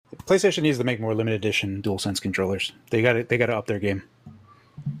PlayStation needs to make more limited edition DualSense controllers. They got to up their game.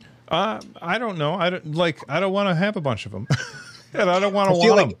 I don't know. I don't want to have a bunch of them, and I don't want to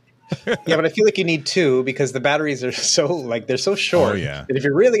want them. Yeah, but I feel like you need two because the batteries are they're so short. Oh, yeah. That if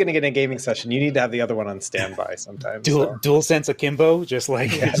you're really going to get in a gaming session, you need to have the other one on standby sometimes. DualSense akimbo, just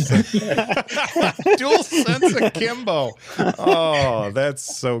like DualSense akimbo. Oh,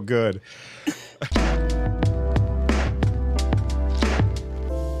 that's so good.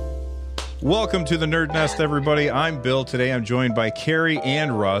 Welcome to the Nerd Nest, everybody. I'm Bill. Today I'm joined by Carrie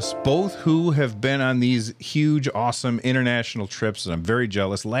and Russ, both who have been on these huge, awesome international trips, and I'm very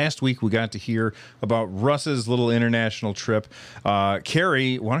jealous. Last week we got to hear about Russ's little international trip.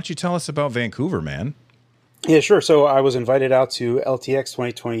 Carrie, why don't you tell us about Vancouver, man? Yeah, sure. So I was invited out to LTX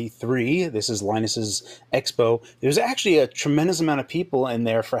 2023. This is Linus's expo. There's actually a tremendous amount of people in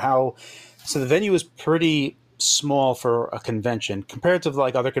there for how... So the venue is pretty small for a convention compared to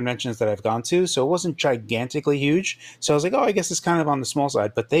like other conventions that I've gone to, so it wasn't gigantically huge. So I was like, oh, I guess it's kind of on the small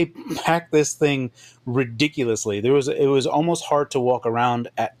side, but they packed this thing ridiculously. It was almost hard to walk around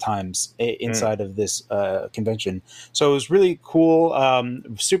at times inside of this convention. So it was really cool.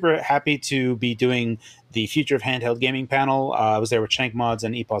 Super happy to be doing the Future of Handheld Gaming panel. I was there with Shank Mods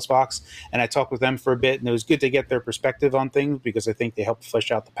and Epos Vox, and I talked with them for a bit, and it was good to get their perspective on things because I think they helped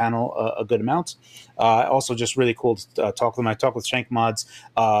flesh out the panel a good amount. Also, just really cool to talk to them. I talked with Shank Mods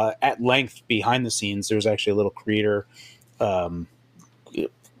at length behind the scenes. There was actually a little creator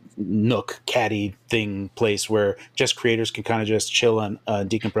nook caddy thing place where just creators can kind of just chill and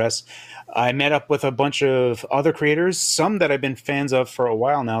decompress. I met up with a bunch of other creators, some that I've been fans of for a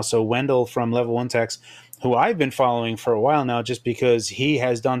while now. So Wendell from Level 1 Techs, who I've been following for a while now, just because he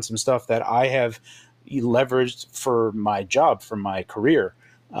has done some stuff that I have leveraged for my job, for my career.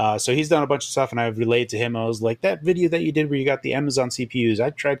 So he's done a bunch of stuff, and I've relayed to him. I was like, that video that you did where you got the Amazon CPUs,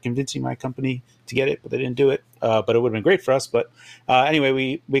 I tried convincing my company to get it, but they didn't do it. But it would have been great for us. But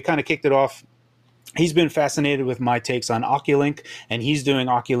anyway, we kind of kicked it off. He's been fascinated with my takes on Oculink, and he's doing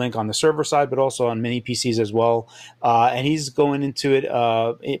Oculink on the server side, but also on mini PCs as well. And he's going into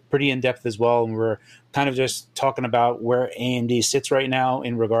it pretty in depth as well. And we're kind of just talking about where AMD sits right now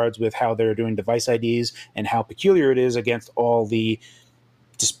in regards with how they're doing device IDs and how peculiar it is against all the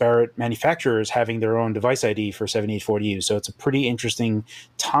disparate manufacturers having their own device ID for 7840U. So it's a pretty interesting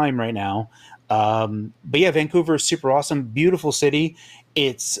time right now. But yeah, Vancouver is super awesome, beautiful city.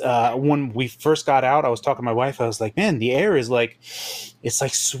 It's when we first got out, I was talking to my wife. I was like, man, the air is like, it's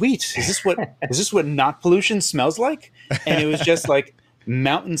like sweet. Is this what not pollution smells like? And it was just like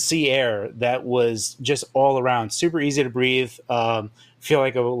mountain sea air that was just all around, super easy to breathe. Feel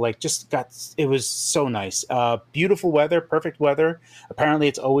like it was so nice. Beautiful weather, perfect weather. Apparently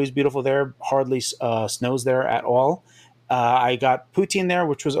it's always beautiful there. Hardly snows there at all. I got poutine there,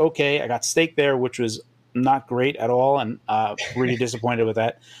 which was okay. I got steak there, which was not great at all, and really disappointed with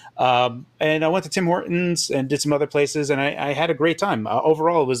that. And I went to Tim Hortons and did some other places, and I had a great time.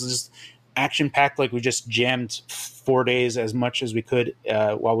 Overall, it was just action-packed. Like we just jammed 4 days as much as we could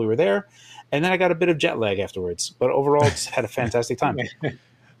while we were there. And then I got a bit of jet ag afterwards. But overall, just had a fantastic time.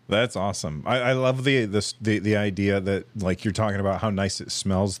 That's awesome. I love the idea that, like, you're talking about how nice it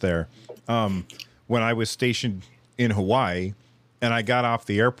smells there. When I was stationed in Hawaii and I got off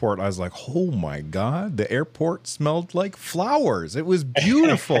the airport, I was like, oh my God, the airport smelled like flowers. It was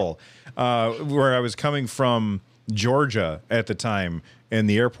beautiful. Where I was coming from Georgia at the time, and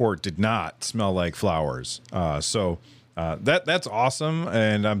the airport did not smell like flowers. So that's awesome,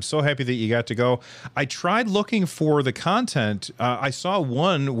 and I'm so happy that you got to go. I tried looking for the content. I saw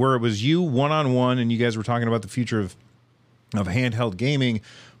one where it was you one-on-one, and you guys were talking about the future of handheld gaming,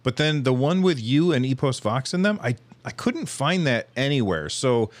 but then the one with you and Epos Vox in them, I couldn't find that anywhere.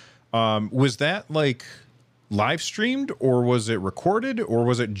 So was that like live streamed, or was it recorded, or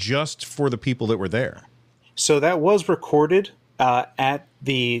was it just for the people that were there? So that was recorded at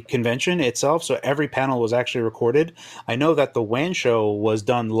the convention itself. So every panel was actually recorded. I know that the WAN show was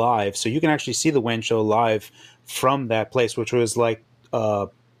done live. So you can actually see the WAN show live from that place, which was like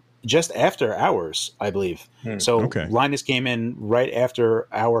just after hours, I believe. So okay. Linus came in right after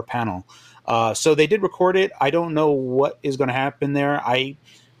our panel. So they did record it. I don't know what is going to happen there.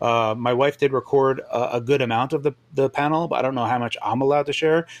 My wife did record a good amount of the panel, but I don't know how much I'm allowed to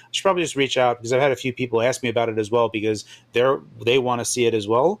share. I should probably just reach out because I've had a few people ask me about it as well because they want to see it as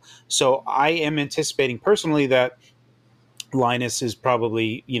well. So I am anticipating personally that Linus is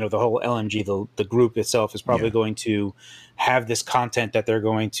probably, the whole LMG, the group itself is probably going to have this content that they're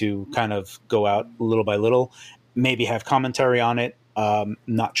going to kind of go out little by little, maybe have commentary on it.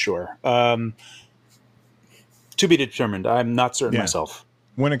 Not sure. To be determined. I'm not certain myself.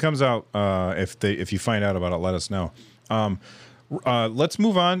 when it comes out, if you find out about it, let us know. Let's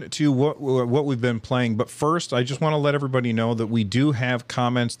move on to what we've been playing. But first, I just want to let everybody know that we do have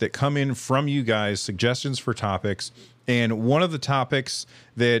comments that come in from you guys, suggestions for topics. And one of the topics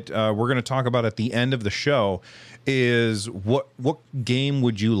that we're going to talk about at the end of the show is what game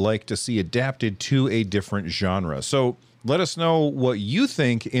would you like to see adapted to a different genre? So let us know what you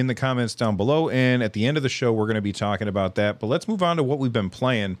think in the comments down below. And at the end of the show, we're going to be talking about that. But let's move on to what we've been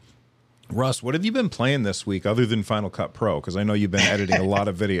playing. Russ, what have you been playing this week other than Final Cut Pro? Because I know you've been editing a lot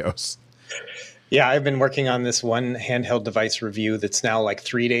of videos. Yeah, I've been working on this one handheld device review that's now like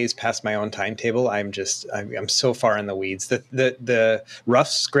 3 days past my own timetable. I'm so far in the weeds. The rough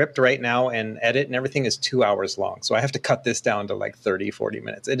script right now and edit and everything is 2 hours long. So I have to cut this down to like 30, 40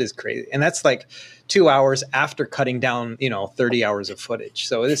 minutes. It is crazy. And that's like 2 hours after cutting down, 30 hours of footage.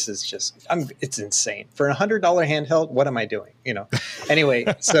 So this is just, it's insane. For a $100 handheld, what am I doing? Anyway,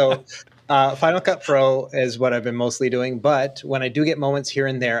 so Final Cut Pro is what I've been mostly doing, but when I do get moments here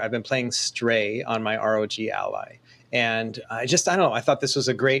and there, I've been playing Stray on my ROG Ally, and I don't know. I thought this was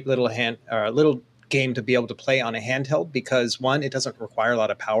a great little game to be able to play on a handheld because one, it doesn't require a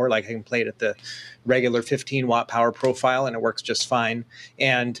lot of power. Like I can play it at the regular 15-watt power profile, and it works just fine.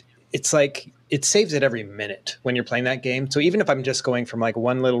 And it's like it saves it every minute when you're playing that game. So even if I'm just going from like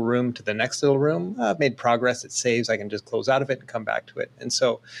one little room to the next little room, I've made progress. It saves. I can just close out of it and come back to it. And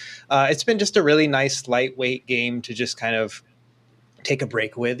so it's been just a really nice, lightweight game to just kind of take a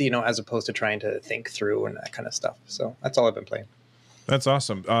break with, as opposed to trying to think through and that kind of stuff. So that's all I've been playing. That's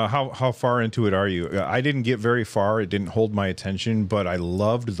awesome. How far into it are you? I didn't get very far. It didn't hold my attention, but I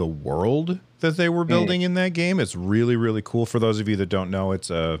loved the world that they were building in that game. It's really, really cool. For those of you that don't know, it's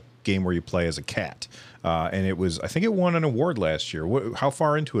a game where you play as a cat. And I think it won an award last year. How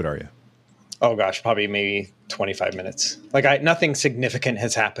far into it are you? Oh gosh, probably maybe 25 minutes. Like nothing significant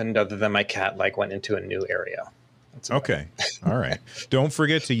has happened other than my cat went into a new area. Okay. All right. Don't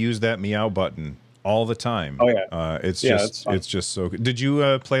forget to use that meow button all the time. Oh yeah. It's just so good. Did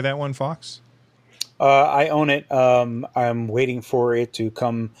you play that one, Fox? I own it. I'm waiting for it to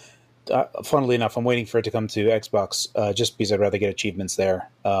come. Funnily enough, I'm waiting for it to come to Xbox just because I'd rather get achievements there.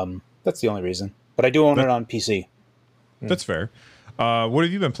 That's the only reason. But I do own it on PC. That's fair. What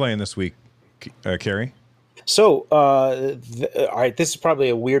have you been playing this week, Carrie? So, all right, this is probably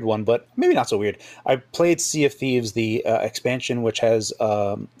a weird one, but maybe not so weird. I played Sea of Thieves, the expansion, which has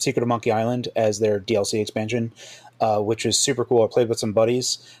Secret of Monkey Island as their DLC expansion, which is super cool. I played with some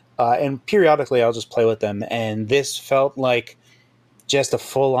buddies, and periodically I'll just play with them. And this felt like just a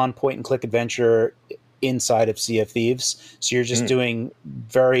full-on point-and-click adventure inside of Sea of Thieves. So you're just doing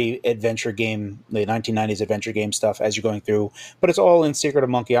very adventure game, the 1990s adventure game stuff as you're going through, but it's all in Secret of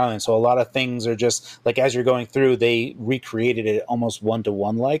Monkey Island. So a lot of things are just like, as you're going through, they recreated it almost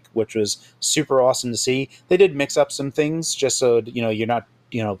one-to-one like, which was super awesome to see. They did mix up some things just so, you're not,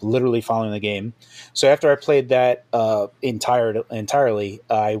 literally following the game. So after I played that entirely,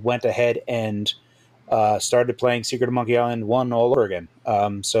 I went ahead and started playing Secret of Monkey Island 1 all over again.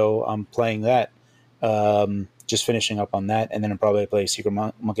 So I'm playing that. Just finishing up on that, and then I'll probably play Secret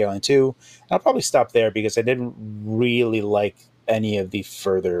Monkey Island 2. And I'll probably stop there because I didn't really like any of the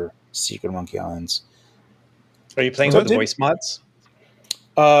further Secret Monkey Islands. Are you playing with the voice mods?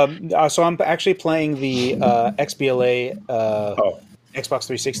 So I'm actually playing the XBLA Xbox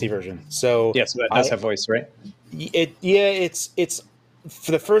 360 version. So yes, that does have voice, right? It's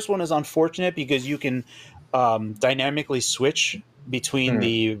for the first one is unfortunate because you can dynamically switch between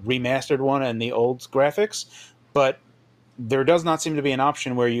the remastered one and the old graphics, but there does not seem to be an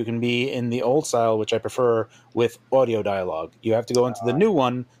option where you can be in the old style, which I prefer, with audio dialogue. You have to go into the new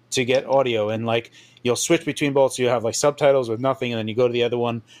one to get audio, and like you'll switch between both, so you have like subtitles with nothing, and then you go to the other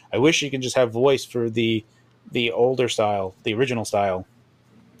one. I wish you can just have voice for the older style, the original style,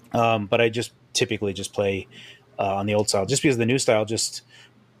 but I just typically just play on the old style, just because the new style just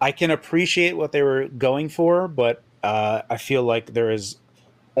I can appreciate what they were going for, but I feel like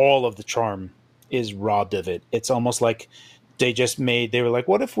all of the charm is robbed of it. It's almost like they were like,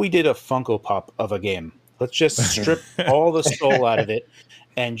 what if we did a Funko Pop of a game? Let's just strip all the soul out of it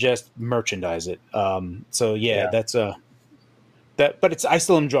and just merchandise it. That's but I'm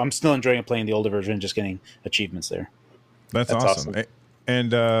still enjoying playing the older version, just getting achievements there. That's awesome.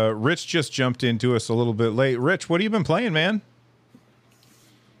 And Rich just jumped into us a little bit late. Rich, what have you been playing, man?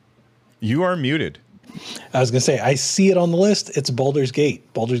 You are muted. I was going to say, I see it on the list. It's Baldur's Gate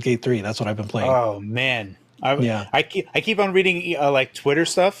 3. That's what I've been playing. Oh, man. I keep on reading like Twitter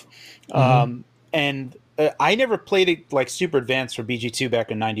stuff. And I never played it like super advanced for BG2 back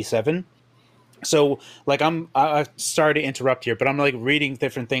in 97. So like I sorry to interrupt here, but I'm like reading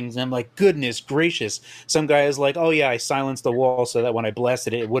different things and I'm like, goodness gracious. Some guy is like, oh yeah, I silenced the wall so that when I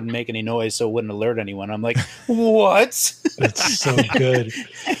blasted it, it wouldn't make any noise, so it wouldn't alert anyone. I'm like, what? That's so good.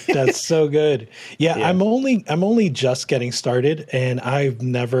 That's so good. Yeah, Yeah. I'm only just getting started, and I've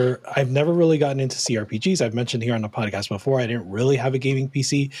never really gotten into CRPGs. I've mentioned here on the podcast before, I didn't really have a gaming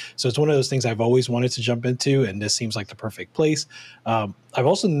PC, so it's one of those things I've always wanted to jump into, and this seems like the perfect place. I've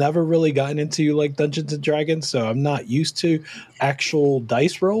also never really gotten into like Dungeons and Dragons, so I'm not used to actual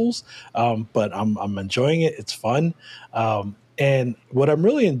dice rolls, but I'm enjoying it. It's fun. And what I'm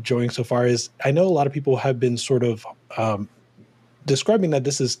really enjoying so far is I know a lot of people have been sort of describing that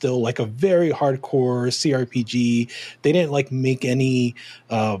this is still like a very hardcore CRPG. They didn't like make any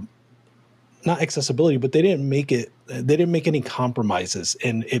not accessibility, but they didn't make it. They didn't make any compromises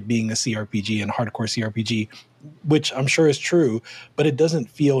in it being a CRPG and hardcore CRPG, which I'm sure is true, but it doesn't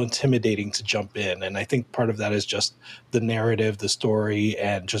feel intimidating to jump in. And I think part of that is just the narrative, the story,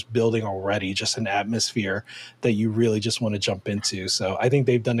 and just building already just an atmosphere that you really just want to jump into. So I think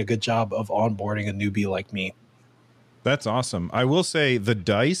they've done a good job of onboarding a newbie like me. That's awesome. I will say the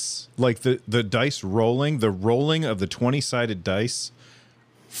dice, like the dice rolling, the rolling of the 20-sided dice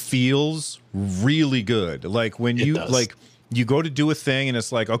feels really good. Like when It you does. like you go to do a thing and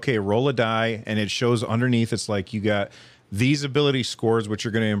it's like, okay, roll a die, and it shows underneath it's like you got these ability scores which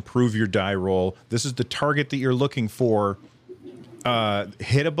are going to improve your die roll. This is the target that you're looking for.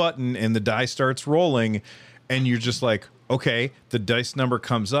 Hit a button and the die starts rolling, and you're just like, okay, the dice number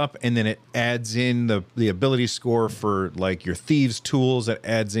comes up, and then it adds in the ability score for like your thieves tools. It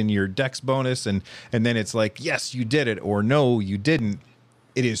adds in your dex bonus, and then it's like, yes, you did it, or no, you didn't.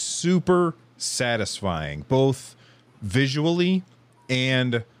 It is super satisfying, both visually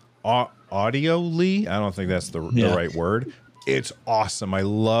and audioly. I don't think that's the right word. It's awesome. I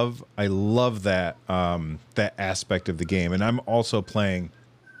love that that aspect of the game, and I'm also playing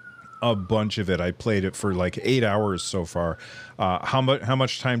a bunch of it. I played it for like 8 hours so far. How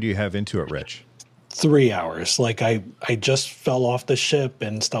much time do you have into it, Rich? 3 hours. Like I just fell off the ship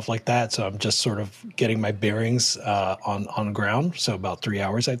and stuff like that, so I'm just sort of getting my bearings on ground. So about 3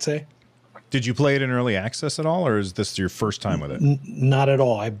 hours, I'd say. Did you play it in early access at all, or is this your first time with it? Not at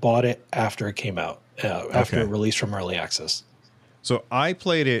all. I bought it after it came out, after Okay. it released from early access. So I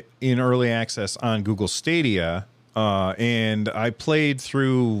played it in early access on Google Stadia, and I played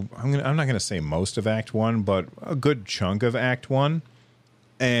through. I'm not going to say most of Act 1, but a good chunk of Act 1,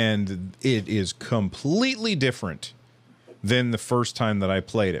 and it is completely different than the first time that I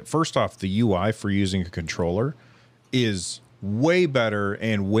played it. First off, the UI for using a controller is way better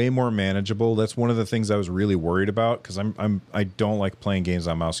and way more manageable. That's one of the things I was really worried about, because I don't like playing games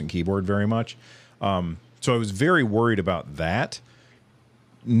on mouse and keyboard very much. So I was very worried about that.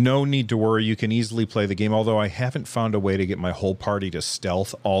 No need to worry. You can easily play the game, although I haven't found a way to get my whole party to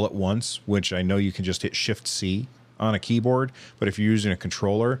stealth all at once, which I know you can just hit Shift-C on a keyboard. But if you're using a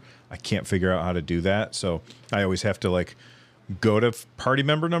controller, I can't figure out how to do that. So I always have to like go to party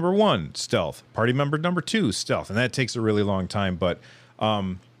member number 1, stealth. Party member number 2, stealth. And that takes a really long time. But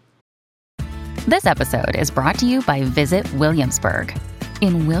This episode is brought to you by Visit Williamsburg.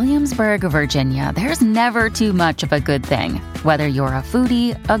 In Williamsburg, Virginia, there's never too much of a good thing. Whether you're a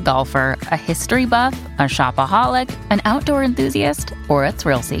foodie, a golfer, a history buff, a shopaholic, an outdoor enthusiast, or a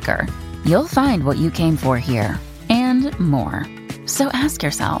thrill seeker, you'll find what you came for here and more. So ask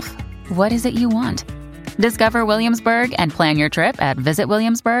yourself, what is it you want? Discover Williamsburg and plan your trip at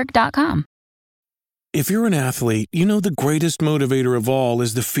visitwilliamsburg.com. If you're an athlete, you know the greatest motivator of all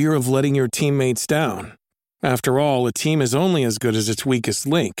is the fear of letting your teammates down. After all, a team is only as good as its weakest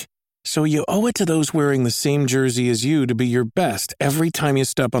link. So you owe it to those wearing the same jersey as you to be your best every time you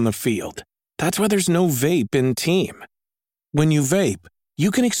step on the field. That's why there's no vape in team. When you vape, you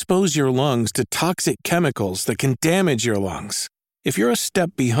can expose your lungs to toxic chemicals that can damage your lungs. If you're a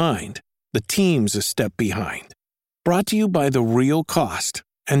step behind, the team's a step behind. Brought to you by The Real Cost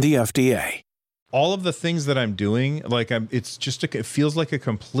and the FDA. all of the things that I'm doing, like it's just it feels like a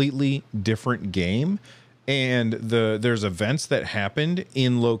completely different game. And there's events that happened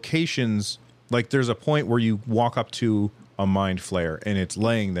in locations. Like there's a point where you walk up to a mind flare and it's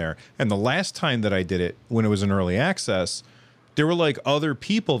laying there. And the last time that I did it, when it was in early access, there were like other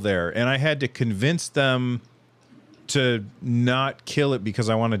people there, and I had to convince them to not kill it because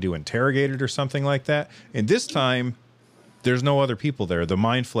I wanted to interrogate it or something like that. And this time, there's no other people there. The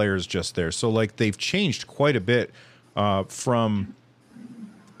mind flare is just there. So like they've changed quite a bit from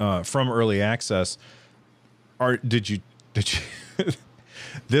early access. Did you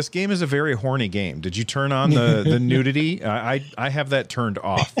This game is a very horny game. Did you turn on the nudity? I have that turned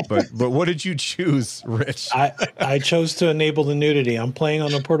off. But what did you choose, Rich? I chose to enable the nudity. I'm playing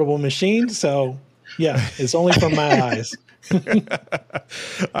on a portable machine, so yeah, it's only from my eyes.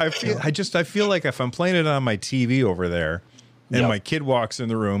 I feel like if I'm playing it on my TV over there and my kid walks in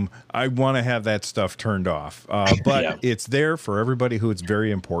the room, I want to have that stuff turned off. But it's there for everybody who it's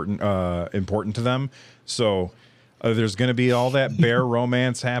very important to them. So there's going to be all that bear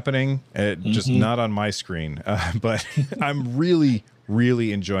romance happening, just not on my screen. But I'm really,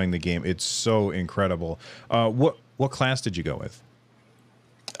 really enjoying the game. It's so incredible. What class did you go with?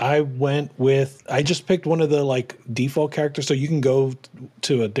 I just picked one of the like default characters, so you can go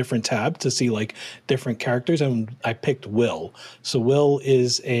to a different tab to see like different characters, and I picked Will. So Will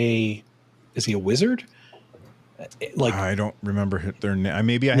is he a wizard? Like, I don't remember their name.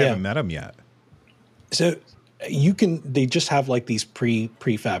 Maybe I haven't met him yet. So they just have like these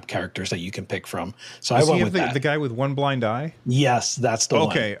prefab characters that you can pick from. So Does I went he with have the guy with one blind eye? Yes, that's the one.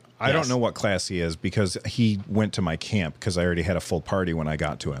 Okay, I don't know what class he is because he went to my camp because I already had a full party when I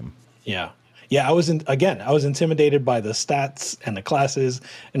got to him. Yeah. I was intimidated by the stats and the classes,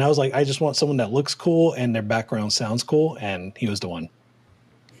 and I was like, I just want someone that looks cool and their background sounds cool, and he was the one.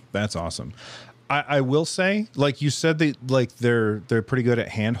 That's awesome. I will say, like you said, they're pretty good at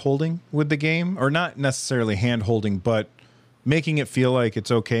hand holding with the game, or not necessarily hand holding, but making it feel like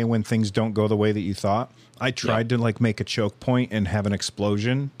it's okay when things don't go the way that you thought. I tried to like make a choke point and have an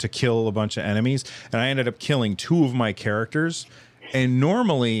explosion to kill a bunch of enemies, and I ended up killing 2 of my characters. And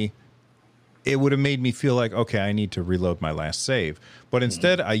normally it would have made me feel like, okay, I need to reload my last save. But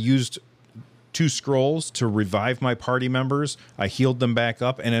instead I used 2 scrolls to revive my party members. I healed them back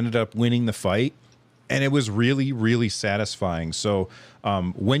up and ended up winning the fight. And it was really, really satisfying. So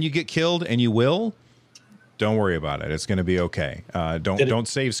when you get killed, and you will, don't worry about it. It's going to be okay. Don't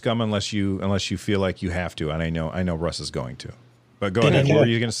save scum unless you feel like you have to. And I know Russ is going to. But go ahead. What were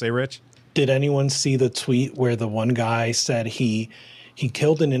you going to say, Rich? Did anyone see the tweet where the one guy said he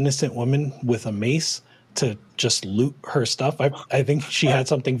killed an innocent woman with a mace to just loot her stuff? I think she had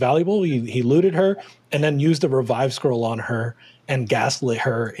something valuable. He looted her and then used a revive scroll on her and gaslit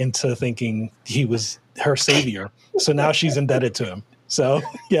her into thinking he was her savior. So now she's indebted to him. So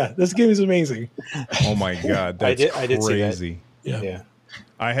yeah, this game is amazing. Oh my God, that's I did crazy. See that. Yeah.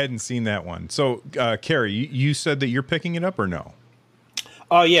 I hadn't seen that one. So Carrie, you said that you're picking it up or no?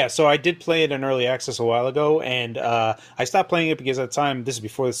 Oh, yeah. So I did play it in early access a while ago, and I stopped playing it because at the time, this is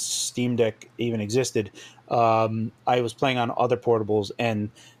before the Steam Deck even existed, I was playing on other portables, and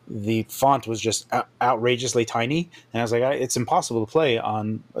the font was just outrageously tiny. And I was like, it's impossible to play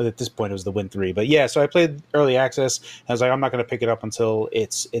on, at this point, it was the Win 3. But yeah, so I played early access, and I was like, I'm not going to pick it up until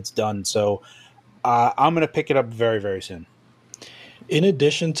it's done. So I'm going to pick it up very, very soon. In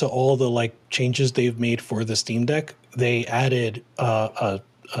addition to all the like changes they've made for the Steam Deck, they added a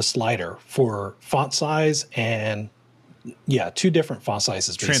slider for font size and 2 different font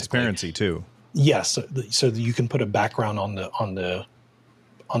sizes. Basically. Transparency too. Yes, so you can put a background on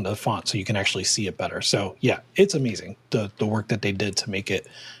the font so you can actually see it better. So yeah, it's amazing the work that they did to make it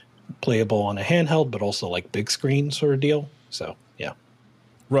playable on a handheld, but also like big screen sort of deal. So yeah.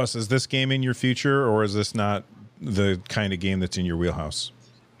 Russ, is this game in your future, or is this not the kind of game that's in your wheelhouse?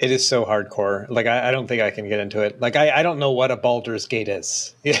 It is so hardcore. Like, I don't think I can get into it. Like, I don't know what a Baldur's Gate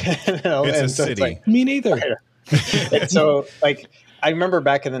is. It's a city. It's like, me neither. And so, like, I remember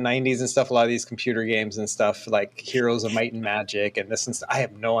back in the 90s and stuff, a lot of these computer games and stuff like Heroes of Might and Magic and this and stuff. I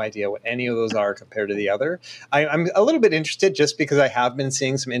have no idea what any of those are compared to the other. I'm a little bit interested just because I have been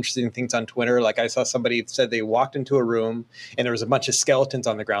seeing some interesting things on Twitter. Like I saw somebody said they walked into a room and there was a bunch of skeletons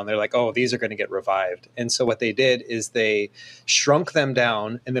on the ground. They're like, oh, these are going to get revived. And so what they did is they shrunk them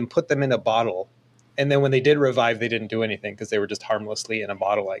down and then put them in a bottle. And then when they did revive, they didn't do anything because they were just harmlessly in a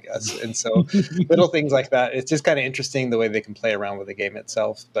bottle, I guess. And so little things like that. It's just kind of interesting the way they can play around with the game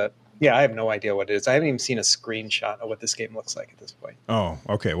itself. But yeah, I have no idea what it is. I haven't even seen a screenshot of what this game looks like at this point. Oh,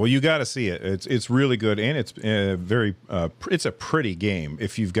 okay. Well, you got to see it. It's really good, and it's it's a pretty game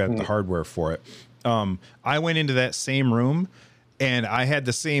if you've got the hardware for it. I went into that same room, and I had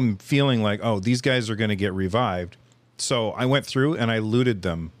the same feeling like, oh, these guys are going to get revived. So I went through and I looted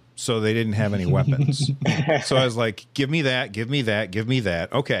them. So they didn't have any weapons. So I was like, give me that, give me that, give me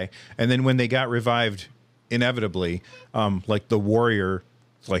that. Okay. And then when they got revived, inevitably, like the warrior,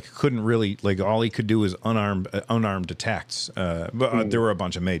 like couldn't really, like all he could do was unarmed attacks. But there were a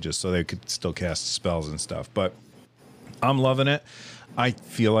bunch of mages, so they could still cast spells and stuff. But I'm loving it. I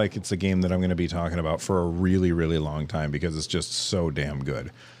feel like it's a game that I'm going to be talking about for a really, really long time because it's just so damn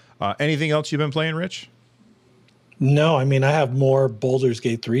good. Anything else you've been playing, Rich? No, I mean, I have more Baldur's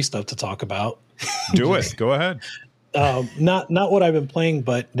Gate 3 stuff to talk about. Do it. Go ahead. Not what I've been playing,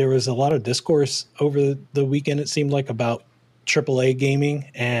 but there was a lot of discourse over the weekend, it seemed like, about AAA gaming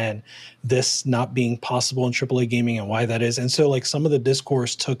and this not being possible in AAA gaming and why that is. And so like some of the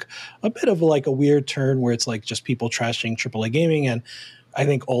discourse took a bit of like a weird turn where it's like just people trashing AAA gaming. And I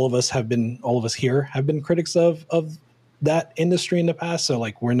think all of us here have been critics of that industry in the past. So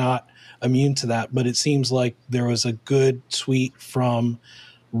like we're not immune to that, but it seems like there was a good tweet from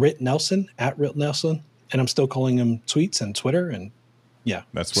Rit Nelson at Rit Nelson. And I'm still calling him tweets and Twitter. And yeah,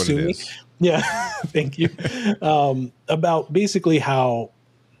 that's what it is. Yeah, thank you. About basically how,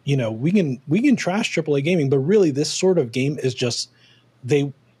 we can trash AAA gaming, but really this sort of game is just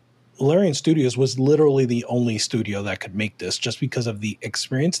Larian Studios was literally the only studio that could make this just because of the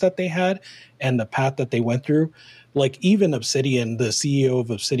experience that they had and the path that they went through. Like even Obsidian, the CEO of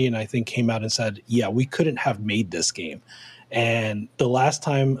Obsidian, I think came out and said, yeah, we couldn't have made this game. And the last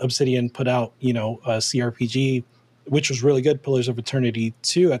time Obsidian put out, a CRPG, which was really good, Pillars of Eternity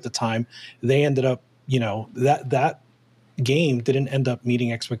 2 at the time, they ended up, that game didn't end up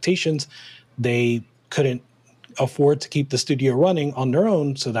meeting expectations. They couldn't afford to keep the studio running on their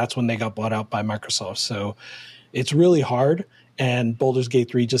own, so that's when they got bought out by Microsoft. So it's really hard, and Baldur's Gate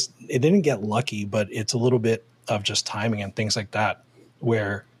 3 it didn't get lucky, but it's a little bit of just timing and things like that,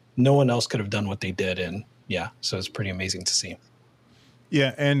 where no one else could have done what they did, and yeah, so it's pretty amazing to see.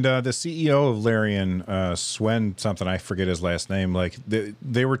 Yeah, and the CEO of Larian, Swen something, I forget his last name. Like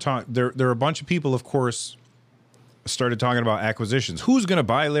they were talking. There are a bunch of people, of course, started talking about acquisitions. Who's going to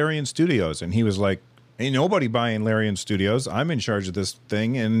buy Larian Studios? And he was like, "Ain't nobody buying Larian Studios. I'm in charge of this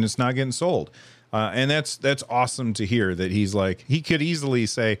thing, and it's not getting sold." And that's awesome to hear that he's like, he could easily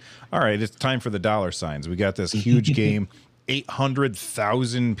say, "All right, it's time for the dollar signs. We got this huge game,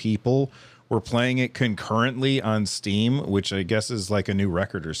 800,000 people." We're playing it concurrently on Steam, which I guess is like a new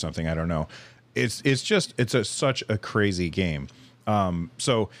record or something. I don't know. It's such a crazy game.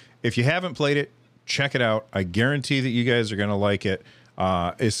 So if you haven't played it, check it out. I guarantee that you guys are going to like it,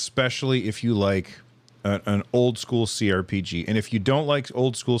 especially if you like an old school CRPG. And if you don't like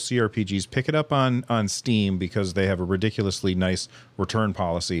old school CRPGs, pick it up on Steam because they have a ridiculously nice return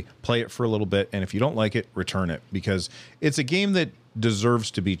policy. Play it for a little bit, and if you don't like it, return it because it's a game that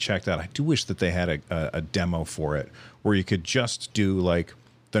deserves to be checked out. I do wish that they had a demo for it where you could just do like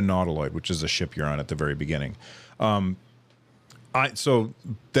the Nautiloid, which is a ship you're on at the very beginning. So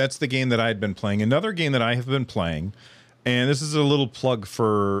that's the game that I had been playing. Another game that I have been playing, and this is a little plug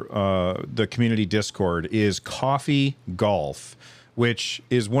for the community Discord, is Coffee Golf, which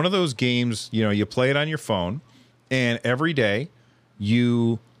is one of those games, you play it on your phone, and every day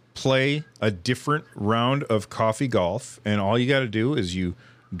you play a different round of coffee golf, and all you got to do is you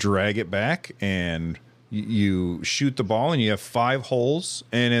drag it back and you shoot the ball, and you have 5 holes,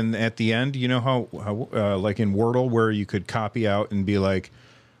 and then at the end, how like in Wordle where you could copy out and be like,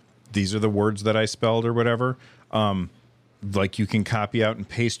 these are the words that I spelled or whatever, like you can copy out and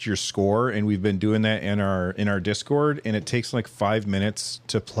paste your score, and we've been doing that in our Discord, and it takes like 5 minutes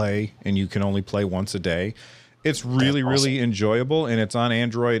to play, and you can only play once a day. It's really, really enjoyable, and it's on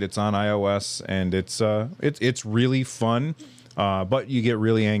Android, it's on iOS, and it's really fun. But you get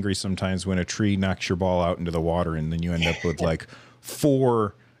really angry sometimes when a tree knocks your ball out into the water, and then you end up with like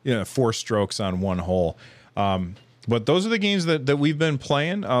 4 strokes on one hole. But those are the games that we've been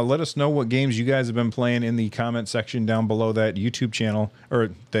playing. Let us know what games you guys have been playing in the comment section down below that YouTube channel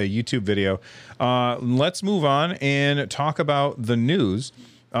or the YouTube video. Let's move on and talk about the news.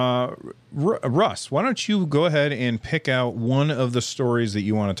 Russ, why don't you go ahead and pick out one of the stories that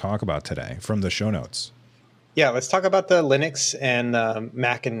you want to talk about today from the show notes? Yeah, let's talk about the Linux and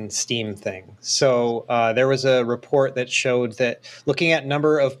Mac and Steam thing. So there was a report that showed that looking at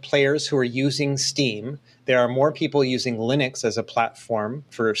number of players who are using Steam, there are more people using Linux as a platform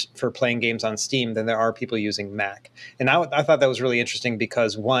for playing games on Steam than there are people using Mac. And I thought that was really interesting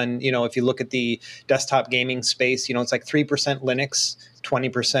because, one, if you look at the desktop gaming space, it's like 3% Linux,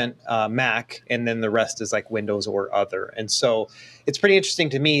 20% Mac, and then the rest is like Windows or other. And so it's pretty interesting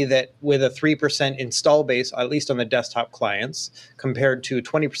to me that with a 3% install base, at least on the desktop clients, compared to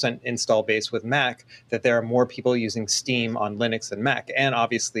 20% install base with Mac, that there are more people using Steam on Linux than Mac. And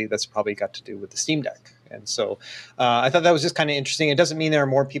obviously that's probably got to do with the Steam Deck. And so I thought that was just kind of interesting. It doesn't mean there are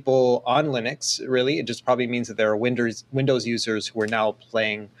more people on Linux, really. It just probably means that there are Windows users who are now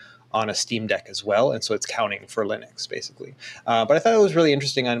playing on a Steam Deck as well, and so it's counting for Linux, basically. But I thought it was really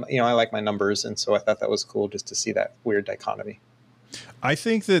interesting. I like my numbers, and so I thought that was cool just to see that weird dichotomy. I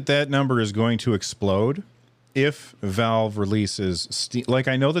think that number is going to explode, if Valve releases Steam, like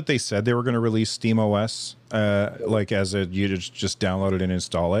I know that they said they were going to release Steam OS, like as a you just download it and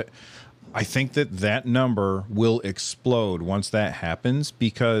install it. I think that number will explode once that happens,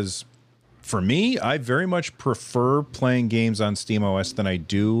 because for me, I very much prefer playing games on Steam OS than I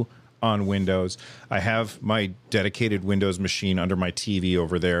do on Windows. I have my dedicated Windows machine under my TV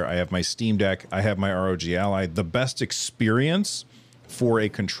over there. I have my Steam Deck. I have my ROG Ally. The best experience for a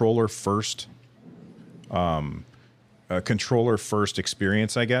controller first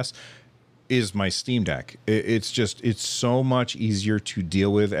experience, I guess, is my Steam Deck. It's so much easier to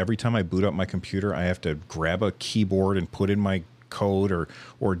deal with. Every time I boot up my computer, I have to grab a keyboard and put in my code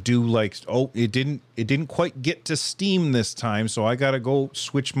or do like, oh, it didn't quite get to Steam this time, so I got to go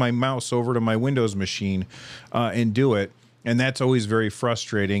switch my mouse over to my Windows machine and do it. And that's always very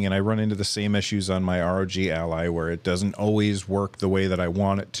frustrating, and I run into the same issues on my ROG Ally where it doesn't always work the way that I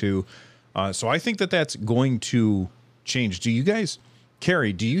want it to. So I think that's going to change. Do you guys,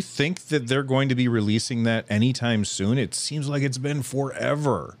 Carrie, do you think that they're going to be releasing that anytime soon? It seems like it's been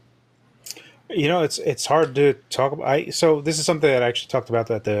forever. You know, it's hard to talk about. So this is something that I actually talked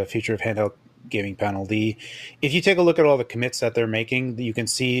about at the Future of Handheld Gaming panel. If you take a look at all the commits that they're making, you can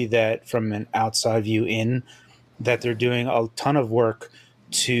see that from an outside view in, that they're doing a ton of work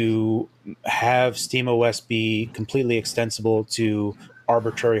to have SteamOS be completely extensible to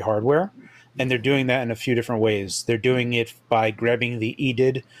arbitrary hardware. And they're doing that in a few different ways. They're doing it by grabbing the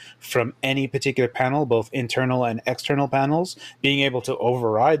EDID from any particular panel, both internal and external panels, being able to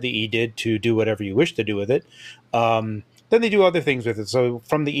override the EDID to do whatever you wish to do with it. Then they do other things with it. So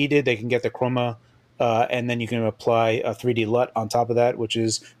from the EDID, they can get the chroma, and then you can apply a 3D LUT on top of that, which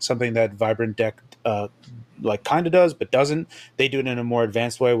is something that Vibrant Deck like kind of does, but doesn't. They do it in a more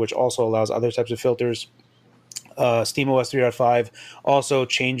advanced way, which also allows other types of filters. SteamOS 3.5 also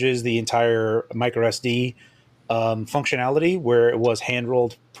changes the entire microSD functionality, where it was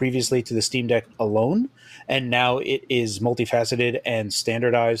hand-rolled previously to the Steam Deck alone, and now it is multifaceted and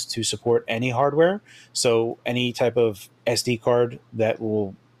standardized to support any hardware. So any type of SD card that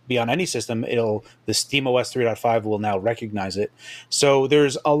will be on any system, the SteamOS 3.5 will now recognize it. So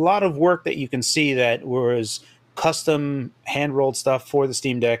there's a lot of work that you can see that whereas custom hand-rolled stuff for the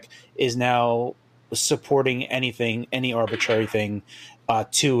Steam Deck is now supporting anything, any arbitrary thing,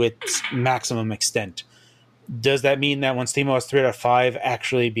 to its maximum extent. Does that mean that when SteamOS 3.5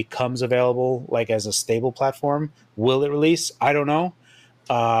 actually becomes available, like as a stable platform, will it release? I don't know.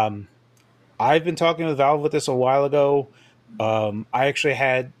 I've been talking with Valve with this a while ago. I actually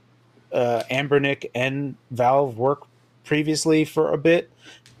had Ambernick and Valve work previously for a bit,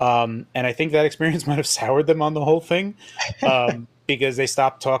 and I think that experience might have soured them on the whole thing. Because they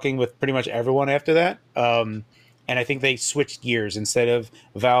stopped talking with pretty much everyone after that. And I think they switched gears. Instead of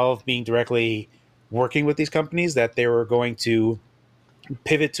Valve being directly working with these companies, that they were going to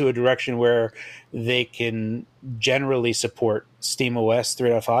pivot to a direction where they can generally support SteamOS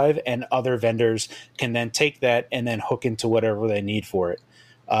 3.5, and other vendors can then take that and then hook into whatever they need for it.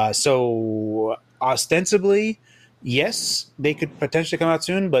 So ostensibly, yes, they could potentially come out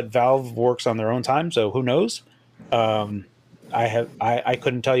soon, but Valve works on their own time, so who knows? I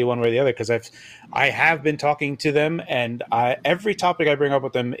couldn't tell you one way or the other, because I have been talking to them, and every topic I bring up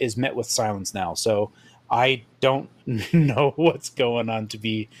with them is met with silence now. So I don't know what's going on, to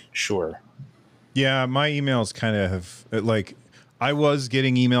be sure. Yeah, my emails kind of have, like, I was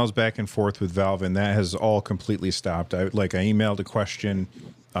getting emails back and forth with Valve, and that has all completely stopped. I emailed a question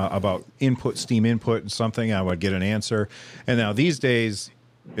about Steam input and something. I would get an answer, and now these days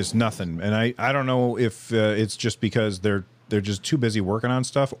it's nothing. And I don't know if it's just because they're just too busy working on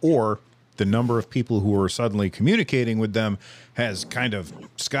stuff, or the number of people who are suddenly communicating with them has kind of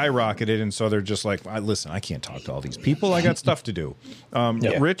skyrocketed. And so they're just like, listen, I can't talk to all these people. I got stuff to do.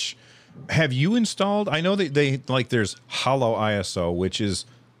 Yeah. Rich, have you installed? I know that they like there's Hollow ISO, which is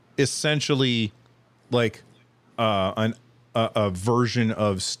essentially like a version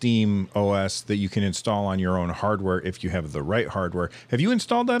of Steam OS that you can install on your own hardware if you have the right hardware. Have you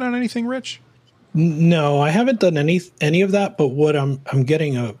installed that on anything, Rich? No, I haven't done any of that. But what I'm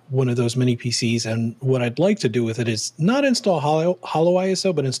getting one of those mini PCs, and what I'd like to do with it is not install Hollow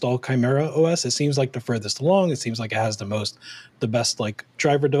ISO, but install Chimera OS. It seems like the furthest along. It seems like it has the best like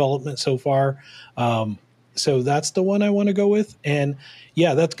driver development so far. So that's the one I want to go with. And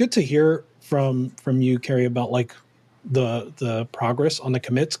yeah, that's good to hear from you, Carrie, about like the progress on the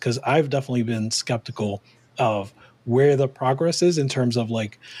commits, because I've definitely been skeptical of where the progress is in terms of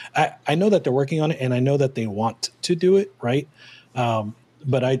like, I know that they're working on it, and I know that they want to do it right.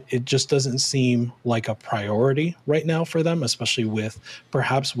 but it just doesn't seem like a priority right now for them, especially with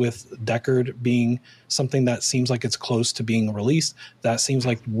perhaps with Deckard being something that seems like it's close to being released. That seems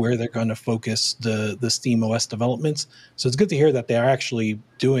like where they're going to focus the Steam OS developments. So it's good to hear that they are actually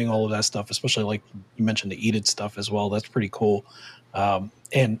doing all of that stuff, especially like you mentioned the Edith stuff as well. That's pretty cool.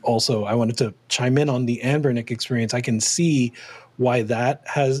 And also, I wanted to chime in on the Anbernic experience. I can see why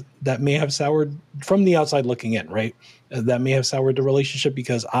that may have soured from the outside looking in, right? That may have soured the relationship,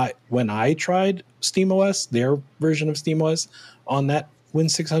 because when I tried SteamOS, their version of SteamOS on that Win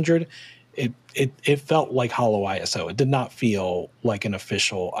 600, it felt like hollow ISO. It did not feel like an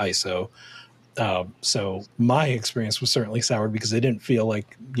official ISO. So my experience was certainly soured because it didn't feel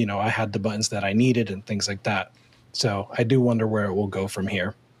like, I had the buttons that I needed and things like that. So I do wonder where it will go from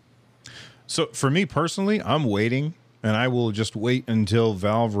here. So for me personally, I'm waiting, and I will just wait until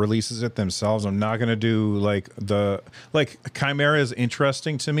Valve releases it themselves. I'm not going to do like Chimera is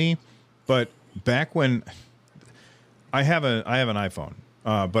interesting to me, but back when I have an iPhone,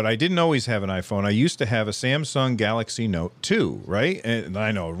 but I didn't always have an iPhone. I used to have a Samsung Galaxy Note 2, right? And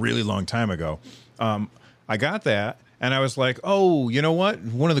I know, a really long time ago. I got that, and I was like, oh, you know what?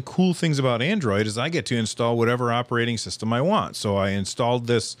 One of the cool things about Android is I get to install whatever operating system I want. So I installed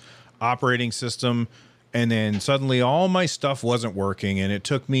this operating system, and then suddenly all my stuff wasn't working, and it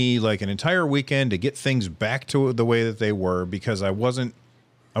took me like an entire weekend to get things back to the way that they were, because I wasn't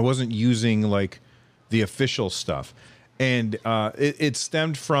using like the official stuff. And it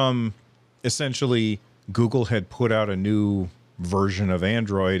stemmed from essentially Google had put out a new version of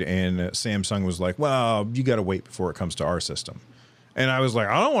Android, and Samsung was like, well, you got to wait before it comes to our system. And I was like,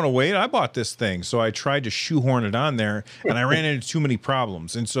 I don't want to wait. I bought this thing. So I tried to shoehorn it on there, and I ran into too many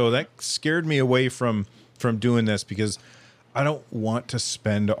problems. And so that scared me away from doing this, because I don't want to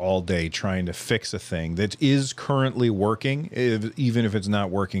spend all day trying to fix a thing that is currently working, even if it's not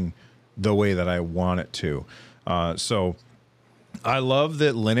working the way that I want it to. So I love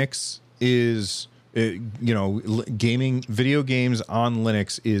that Linux is, video games on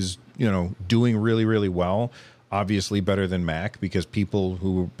Linux is, doing really, really well. Obviously better than Mac, because people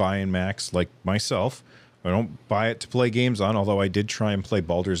who are buying Macs, like myself, I don't buy it to play games on, although I did try and play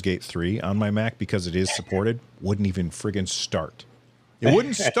Baldur's Gate 3 on my Mac because it is supported. Wouldn't even friggin' start. It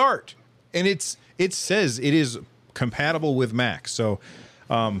wouldn't start. And it says it is compatible with Mac. So,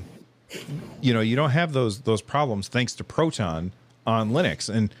 you don't have those problems thanks to Proton on Linux.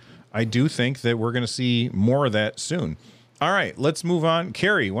 And I do think that we're going to see more of that soon. All right, let's move on.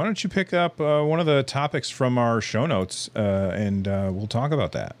 Carrie, why don't you pick up one of the topics from our show notes, and we'll talk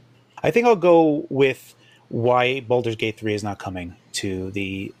about that. I think I'll go with why Baldur's Gate 3 is not coming to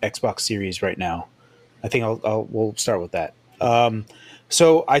the Xbox Series right now. I think we'll start with that.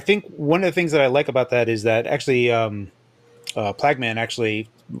 So I think one of the things that I like about that is that actually Plagman actually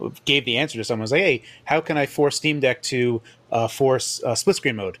gave the answer to someone. Was like, hey, how can I force Steam Deck to force split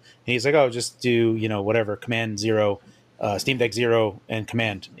screen mode? And he's like, oh, just do whatever, Command 0. Steam Deck 0 and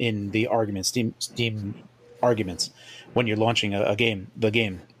Command in the arguments, Steam arguments, when you're launching the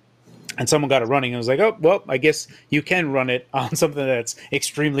game. And someone got it running and was like, oh, well, I guess you can run it on something that's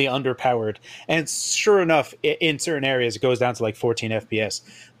extremely underpowered. And sure enough, in certain areas, it goes down to like 14 FPS.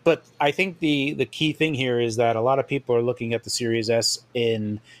 But I think the key thing here is that a lot of people are looking at the Series S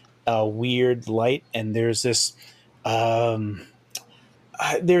in a weird light. And there's this,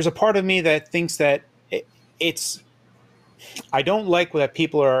 there's a part of me that thinks that it's, I don't like that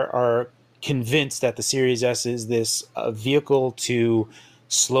people are convinced that the Series S is this vehicle to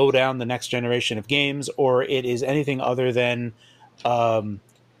slow down the next generation of games, or it is anything other than,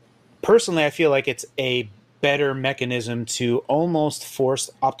 personally, I feel like it's a better mechanism to almost force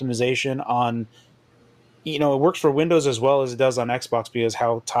optimization on, it works for Windows as well as it does on Xbox because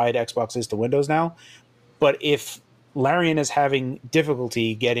how tied Xbox is to Windows now. But if Larian is having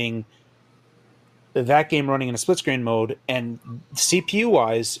difficulty getting that game running in a split screen mode, and CPU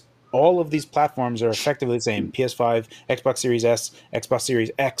wise, all of these platforms are effectively the same. PS5, Xbox Series S, Xbox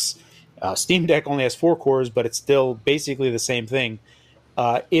Series X. Steam Deck only has 4 cores, but it's still basically the same thing.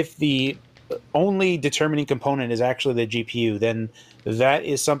 If the only determining component is actually the GPU, then that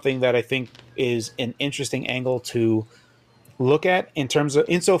is something that I think is an interesting angle to look at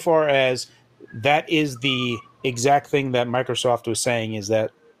insofar as that is the exact thing that Microsoft was saying, is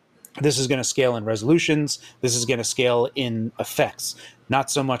that this is going to scale in resolutions. This is going to scale in effects,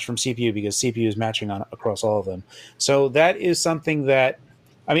 not so much from CPU, because CPU is matching on across all of them. So that is something that,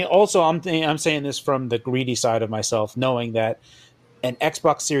 also I'm saying this from the greedy side of myself, knowing that an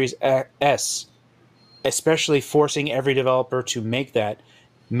Xbox Series S, especially forcing every developer to make that,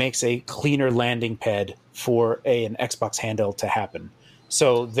 makes a cleaner landing pad for an Xbox handheld to happen.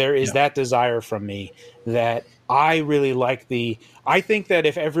 So there is that desire from me that I really like I think that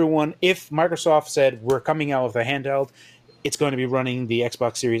if Microsoft said we're coming out with a handheld, it's going to be running the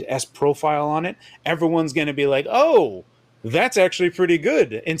Xbox Series S profile on it, everyone's going to be like, oh, that's actually pretty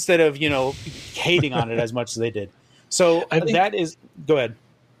good, instead of, hating on it as much as they did. So go ahead.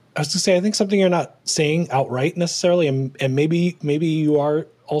 I was to say, I think something you're not saying outright necessarily, and maybe you are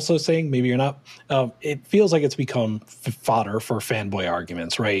also saying, maybe you're not. It feels like it's become fodder for fanboy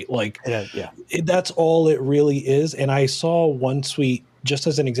arguments, right? Like, that's all it really is. And I saw one tweet just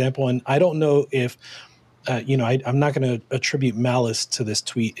as an example, and I don't know if, I'm not going to attribute malice to this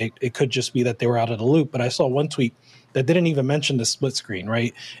tweet. It could just be that they were out of the loop. But I saw one tweet that didn't even mention the split screen,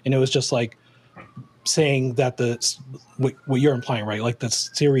 right? And it was just like saying that what you're implying, right? Like the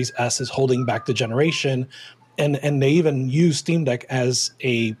Series S is holding back the generation, and they even use Steam Deck as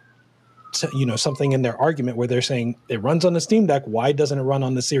something in their argument where they're saying it runs on the Steam Deck. Why doesn't it run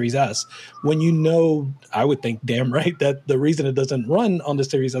on the Series S? When I would think damn right that the reason it doesn't run on the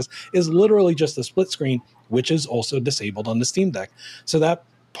Series S is literally just the split screen, which is also disabled on the Steam Deck. So that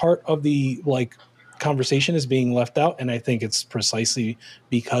part of the conversation is being left out, and I think it's precisely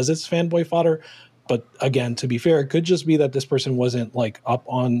because it's fanboy fodder. But again, to be fair, it could just be that this person wasn't up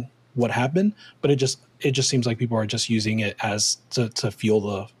on what happened, but it just seems like people are just using it as to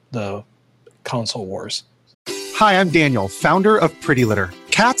fuel the console wars. Hi, I'm Daniel, founder of Pretty Litter.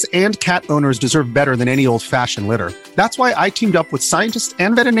 Cats and cat owners deserve better than any old-fashioned litter. That's why I teamed up with scientists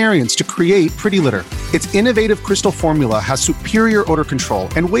and veterinarians to create Pretty Litter. Its innovative crystal formula has superior odor control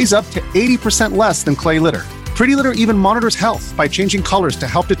and weighs up to 80% less than clay litter. Pretty Litter even monitors health by changing colors to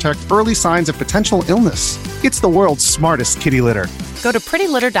help detect early signs of potential illness. It's the world's smartest kitty litter. Go to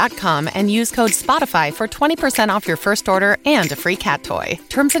prettylitter.com and use code SPOTIFY for 20% off your first order and a free cat toy.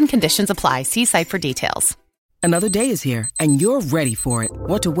 Terms and conditions apply. See site for details. Another day is here, and you're ready for it.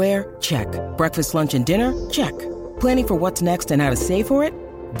 What to wear? Check. Breakfast, lunch, and dinner? Check. Planning for what's next and how to save for it?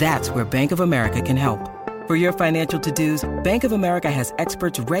 That's where Bank of America can help. For your financial to-dos, Bank of America has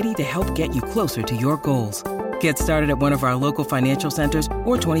experts ready to help get you closer to your goals. Get started at one of our local financial centers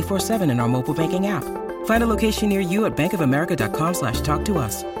or 24/7 in our mobile banking app. Find a location near you at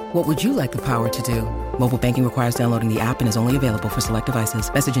bankofamerica.com/talktous. What would you like the power to do? Mobile banking requires downloading the app and is only available for select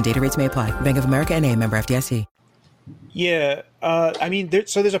devices. Message and data rates may apply. Bank of America NA, member FDIC. Yeah,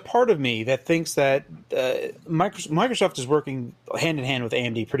 so there's a part of me that thinks that Microsoft is working hand in hand with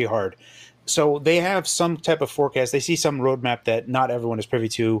AMD pretty hard. So they have some type of forecast. They see some roadmap that not everyone is privy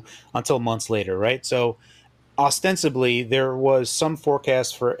to until months later, right? So ostensibly, there was some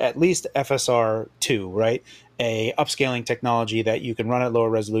forecast for at least FSR2, right? A upscaling technology that you can run at lower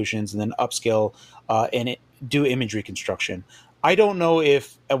resolutions and then upscale and do image reconstruction. I don't know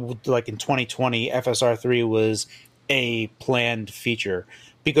if, like in 2020, FSR3 was a planned feature,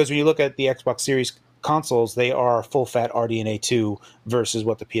 because when you look at the Xbox Series consoles, they are full-fat RDNA 2 versus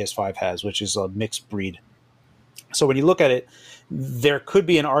what the PS5 has, which is a mixed breed. So when you look at it, there could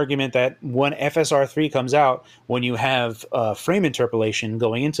be an argument that when FSR3 comes out, when you have frame interpolation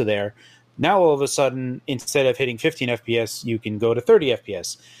going into there, now all of a sudden, instead of hitting 15 FPS, you can go to 30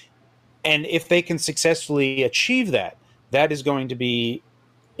 FPS. And if they can successfully achieve that, that is going to be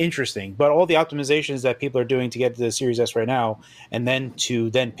interesting. But all the optimizations that people are doing to get to the Series S right now, and then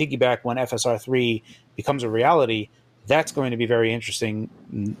to piggyback when FSR3 becomes a reality, that's going to be very interesting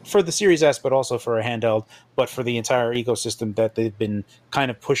for the Series S, but also for a handheld, but for the entire ecosystem that they've been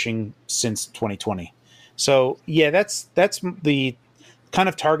kind of pushing since 2020. So yeah, that's the kind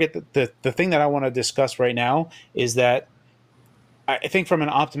of target. The thing that I want to discuss right now is that I think from an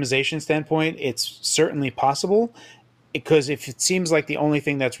optimization standpoint, it's certainly possible, because if it seems like the only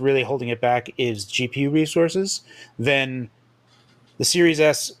thing that's really holding it back is GPU resources, then the Series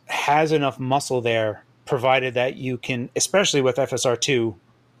S has enough muscle there, provided that you can, especially with FSR2,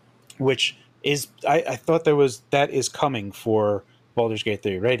 which is, I thought that is coming for Baldur's Gate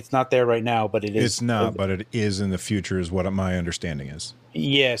 3, right? It's not there right now, but it is. It's not, but it is in the future, is what my understanding is.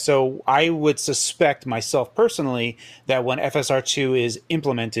 Yeah, so I would suspect myself personally that when FSR2 is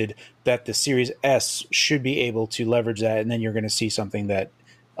implemented, that the Series S should be able to leverage that, and then you're going to see something that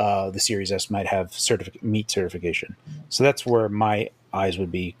the Series S might have meet certification. So that's where my eyes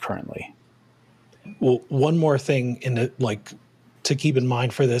would be currently. Well, one more thing to keep in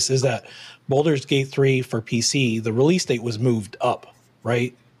mind for this is that Baldur's Gate 3 for PC, the release date was moved up,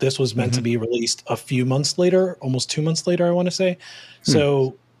 right? This was meant to be released a few months later, almost 2 months later, I want to say.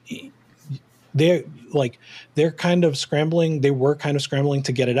 So they're kind of scrambling. They were kind of scrambling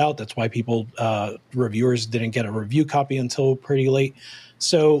to get it out. That's why reviewers didn't get a review copy until pretty late.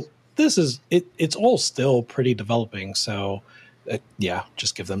 So this is it's all still pretty developing. So yeah,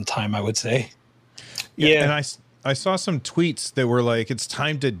 just give them time, I would say. Yeah. And I saw some tweets that were like, it's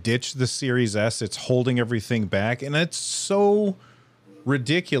time to ditch the Series S. It's holding everything back. And it's so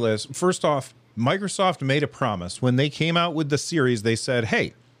ridiculous. First off, Microsoft made a promise. When they came out with the Series, they said,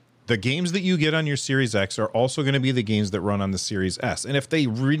 hey, the games that you get on your Series X are also going to be the games that run on the Series S. And if they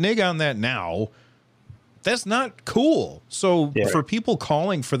renege on that now, that's not cool. So for people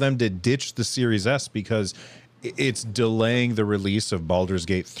calling for them to ditch the Series S because it's delaying the release of Baldur's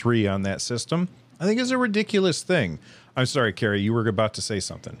Gate 3 on that system, I think is a ridiculous thing. I'm sorry, Carrie, you were about to say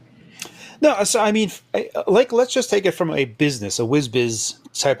something. No, so I mean, like, let's just take it from a business, a whiz-biz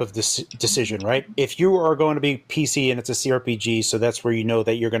type of decision, right? If you are going to be PC and it's a CRPG, so that's where you know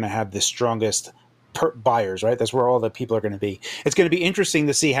that you're going to have the strongest buyers, right? That's where all the people are going to be. It's going to be interesting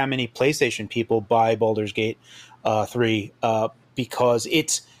to see how many PlayStation people buy Baldur's Gate 3 because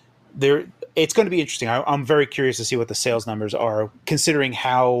it's going to be interesting. I'm very curious to see what the sales numbers are, considering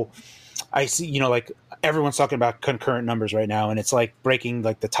how I see, you know, like everyone's talking about concurrent numbers right now, and it's like breaking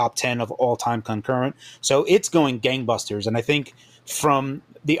like the top 10 of all time concurrent. So it's going gangbusters. And I think from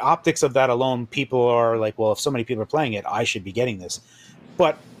the optics of that alone, people are like, well, if so many people are playing it, I should be getting this.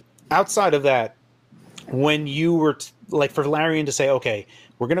 But outside of that, when you were like for Larian to say, okay,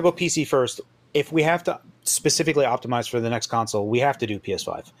 we're going to go PC first. If we have to specifically optimize for the next console, we have to do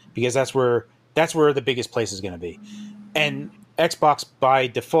PS5 because that's where the biggest place is going to be. And Xbox by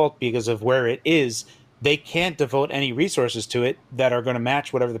default, because of where it is, they can't devote any resources to it that are going to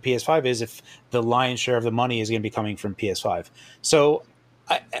match whatever the PS5 is if the lion's share of the money is going to be coming from PS5. So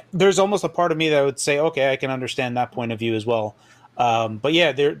there's almost a part of me that would say, okay, I can understand that point of view as well. But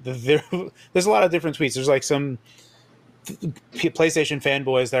yeah, there's a lot of different tweets. There's like some PlayStation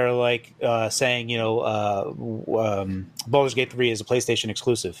fanboys that are like saying, you know, Baldur's Gate 3 is a PlayStation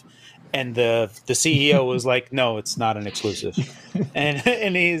exclusive. And the CEO was like, no, it's not an exclusive. and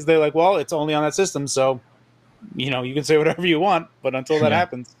they're like, well, it's only on that system. So, you know, you can say whatever you want, but until that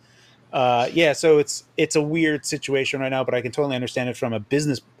happens. So it's a weird situation right now, but I can totally understand it from a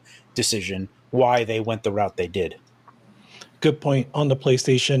business decision, why they went the route they did. Good point on the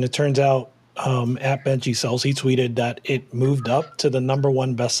PlayStation. It turns out at Benji Sells, he tweeted that it moved up to the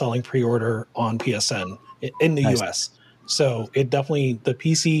 #1 best-selling pre-order on PSN in the US. So it definitely, the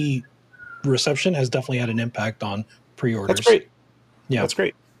PC reception has definitely had an impact on pre-orders. That's great. Yeah, that's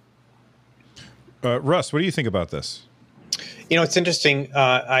great. Russ, what do you think about this? You know, it's interesting.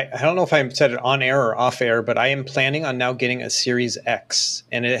 I don't know if I said it on air or off air, but I am planning on now getting a Series X.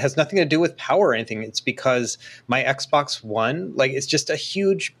 And it has nothing to do with power or anything. It's because my Xbox One, like, it's just a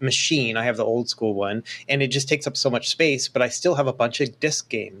huge machine. I have the old school one, and it just takes up so much space. But I still have a bunch of disc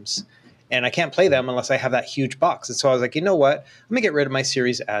games. And I can't play them unless I have that huge box. And so I was like, you know what? I'm going to get rid of my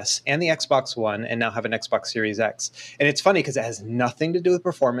Series S and the Xbox One and now have an Xbox Series X. And it's funny because it has nothing to do with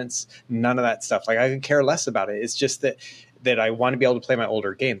performance, none of that stuff. Like, I could care less about it. It's just that I want to be able to play my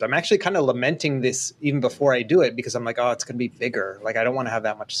older games. I'm actually kind of lamenting this even before I do it because I'm like, oh, it's going to be bigger. Like, I don't want to have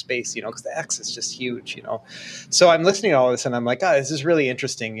that much space, you know, because the X is just huge, you know. So I'm listening to all this and I'm like, oh, this is really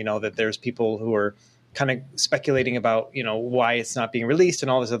interesting, you know, that there's people who are kind of speculating about, you know, why it's not being released and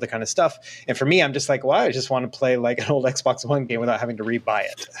all this other kind of stuff. And for me, I'm just like, well, I just want to play like an old Xbox One game without having to rebuy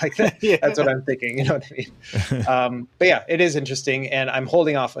it. Like that's what I'm thinking. You know what I mean? But yeah, it is interesting. And I'm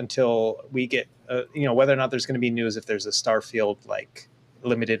holding off until we get, you know, whether or not there's going to be news if there's a Starfield like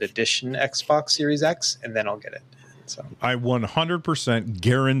limited edition Xbox Series X, and then I'll get it. So I 100%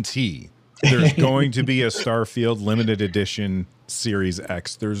 guarantee there's going to be a Starfield limited edition Series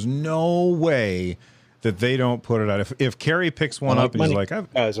X. There's no way that they don't put it out. If Carrie picks one up and he's like,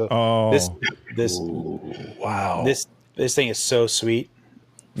 this thing is so sweet.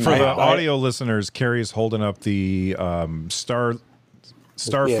 For the audio listeners, Carrie's holding up the Starfield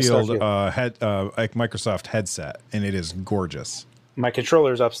Microsoft headset, and it is gorgeous. My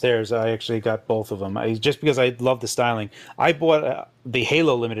controller's upstairs. I actually got both of them. Just because I love the styling. I bought the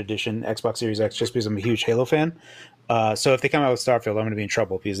Halo limited edition Xbox Series X just because I'm a huge Halo fan. So if they come out with Starfield, I'm going to be in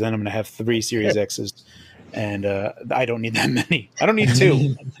trouble because then I'm going to have 3 Series X's, and I don't need that many. I don't need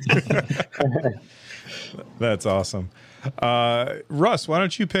 2. That's awesome. Russ, why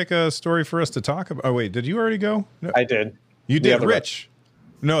don't you pick a story for us to talk about? Oh, wait, did you already go? No. I did. You did, Rich.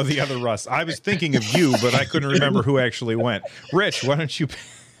 No, the other Russ. I was thinking of you, but I couldn't remember who actually went. Rich, why don't you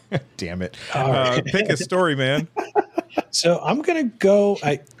damn it. Pick a story, man. So I'm going to go,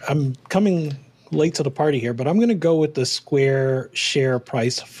 I'm coming late to the party here, but I'm going to go with the Square share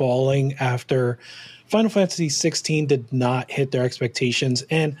price falling after Final Fantasy 16 did not hit their expectations.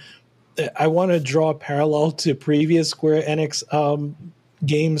 And I want to draw a parallel to previous Square Enix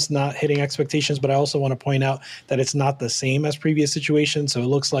games not hitting expectations, but I also want to point out that it's not the same as previous situations. So it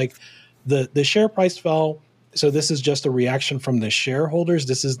looks like the share price fell. So this is just a reaction from the shareholders.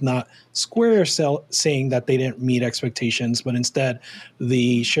 This is not Square saying that they didn't meet expectations, but instead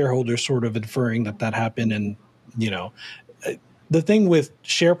the shareholders sort of inferring that happened. And, the thing with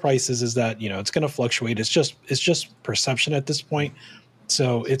share prices is that, it's going to fluctuate. It's just perception at this point.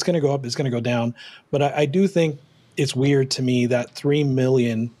 So it's going to go up, it's going to go down. But I do think it's weird to me that 3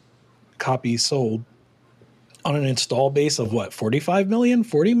 million copies sold on an install base of 45 million,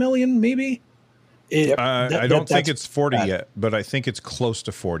 40 million, maybe. I don't think it's 40 yet, but I think it's close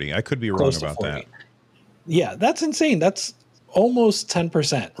to 40. I could be wrong about that. Yeah, that's insane. That's almost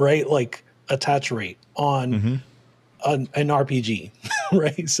 10%, right? Like attach rate on an RPG,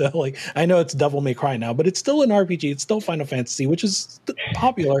 right? So I know it's Devil May Cry now, but it's still an RPG. It's still Final Fantasy, which is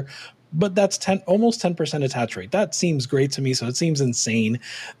popular, but that's almost 10% attach rate. That seems great to me. So it seems insane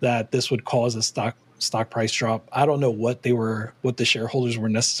that this would cause a stock price drop. I don't know what the shareholders were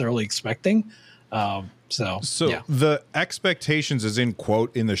necessarily expecting. So yeah. The expectations is in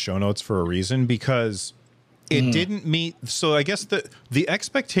quote in the show notes for a reason, because it didn't meet. So I guess the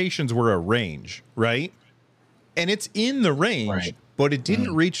expectations were a range, right? And it's in the range, but it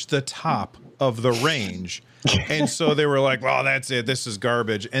didn't reach the top of the range. And so they were like, well, that's it. This is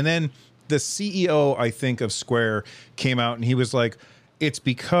garbage. And then the CEO, I think, of Square came out and he was like, it's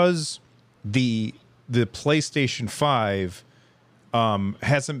because the PlayStation 5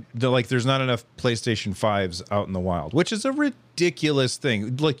 hasn't, there's not enough PlayStation 5s out in the wild, which is a ridiculous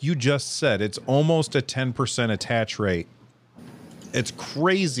thing. Like you just said, it's almost a 10% attach rate. It's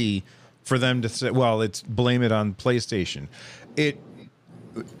crazy for them to say, well, it's blame it on PlayStation.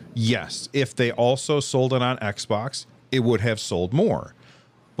 Yes, if they also sold it on Xbox, it would have sold more.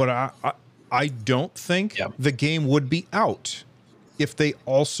 But I don't think the game would be out if they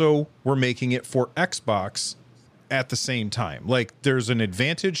also were making it for Xbox at the same time. Like there's an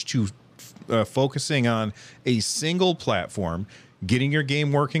advantage to focusing on a single platform, getting your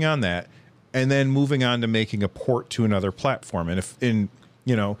game working on that, and then moving on to making a port to another platform. And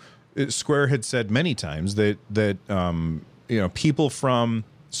Square had said many times that people from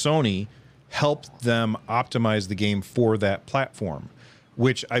Sony helped them optimize the game for that platform,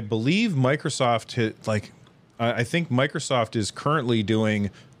 which I believe Microsoft I think Microsoft is currently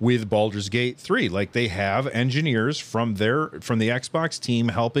doing with Baldur's Gate 3. Like they have engineers from the Xbox team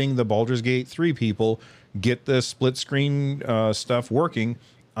helping the Baldur's Gate 3 people get the split screen stuff working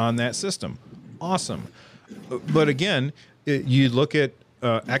on that system. Awesome. But again, you look at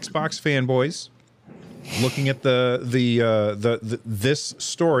Xbox fanboys looking at this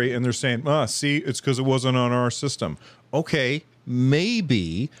story and they're saying, see, it's because it wasn't on our system. Okay,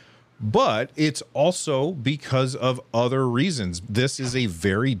 maybe, but it's also because of other reasons. This is a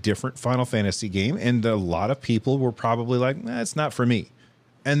very different Final Fantasy game, and a lot of people were probably like, it's not for me.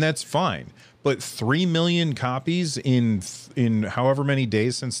 And that's fine. But 3 million copies in however many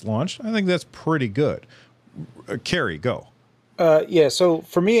days since launch, I think that's pretty good. Carrie, go. So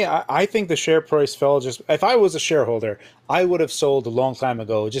for me, I think the share price fell. Just if I was a shareholder, I would have sold a long time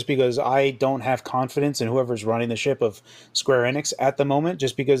ago, just because I don't have confidence in whoever's running the ship of Square Enix at the moment,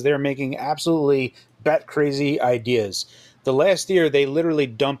 just because they're making absolutely bat crazy ideas. The last year, they literally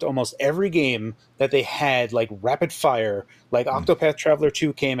dumped almost every game that they had, like rapid fire. Like Octopath Traveler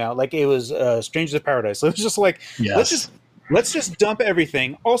 2 came out, like it was Strangers of Paradise. So it was just like, let's just dump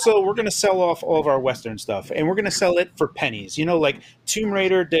everything. Also, we're going to sell off all of our Western stuff, and we're going to sell it for pennies. Like Tomb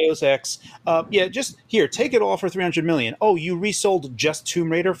Raider, Deus Ex. Just here, take it all for $300 million. Oh, you resold just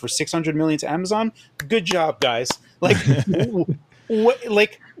Tomb Raider for $600 million to Amazon? Good job, guys. Like, what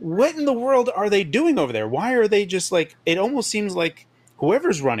in the world are they doing over there? Why are they just like? It almost seems like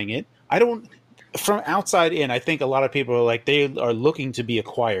whoever's running it. From outside in, I think a lot of people are like, they are looking to be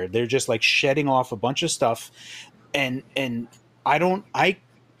acquired. They're just like shedding off a bunch of stuff. And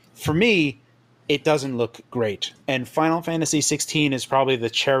for me, it doesn't look great. And Final Fantasy 16 is probably the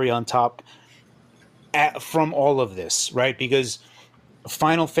cherry on top from all of this, right? Because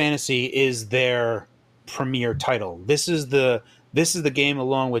Final Fantasy is their premier title. This is the game,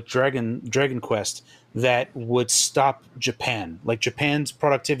 along with Dragon Quest, that would stop Japan. Like Japan's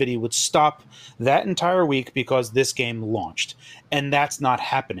productivity would stop that entire week because this game launched, and that's not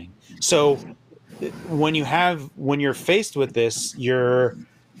happening. So when you're faced with this, I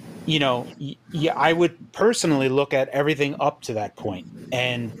would personally look at everything up to that point,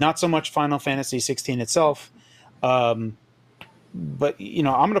 and not so much Final Fantasy 16 itself. But I'm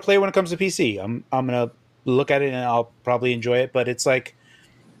going to play it when it comes to PC. I'm going to look at it and I'll probably enjoy it. But it's like,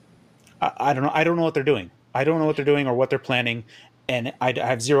 I don't know. I don't know what they're doing. I don't know what they're doing or what they're planning. and I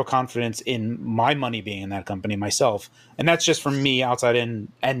have zero confidence in my money being in that company myself. And that's just from me outside in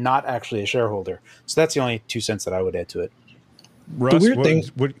and not actually a shareholder. So that's the only 2 cents that I would add to it. Russ, weird thing-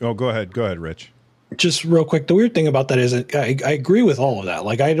 go ahead, Rich. Just real quick, the weird thing about that is I agree with all of that.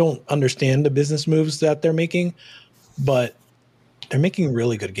 Like, I don't understand the business moves that they're making, but they're making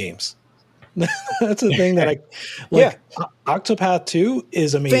really good games. That's the thing that I like. Yeah. Octopath 2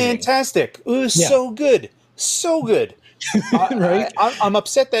 is amazing. Fantastic. It was so good. So good. Right? I'm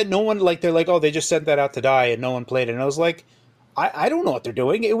upset that no one, like, they're like, oh, they just sent that out to die and no one played it. And I was like, I don't know what they're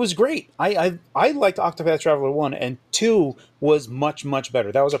doing. It was great. I liked Octopath Traveler 1, and 2 was much, much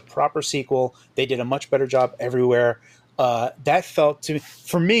better. That was a proper sequel. They did a much better job everywhere. That felt to me,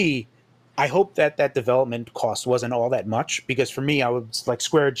 for me, I hope that development cost wasn't all that much, because for me, I was like,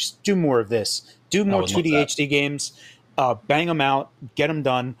 Square, just do more of this. Do more 2D HD games, bang them out, get them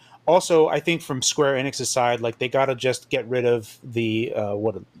done. Also, I think from Square Enix's side, like, they got to just get rid of the,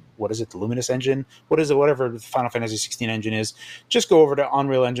 what is it, the Luminous engine? What is it? Whatever the Final Fantasy 16 engine is. Just go over to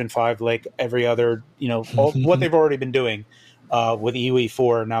Unreal Engine 5 like every other, what they've already been doing with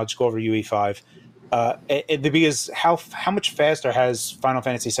UE4. Now just go over to UE5. Because how much faster has Final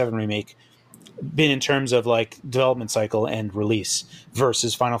Fantasy 7 Remake been in terms of, like, development cycle and release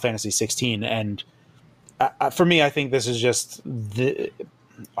versus Final Fantasy 16? And for me, I think this is just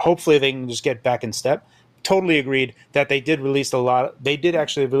hopefully they can just get back in step. Totally agreed that they did release a lot. They did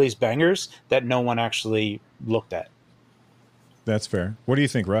actually release bangers that no one actually looked at. That's fair. What do you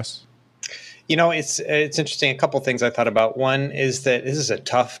think, Russ? It's interesting. A couple things I thought about. One is that this is a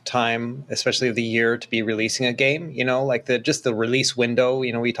tough time, especially of the year, to be releasing a game. Like the release window.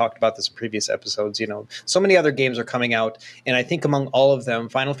 We talked about this in previous episodes. So many other games are coming out, and I think among all of them,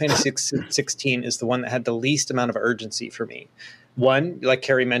 Final Fantasy 16 is the one that had the least amount of urgency for me. One, like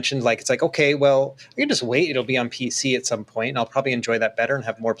Carrie mentioned, like, it's like, okay, well, I can just wait. It'll be on PC at some point, and I'll probably enjoy that better and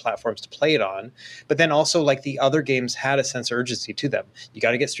have more platforms to play it on. But then also, like, the other games had a sense of urgency to them. You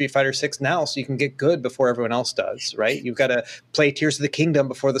got to get Street Fighter 6 now so you can get good before everyone else does, right? You've got to play Tears of the Kingdom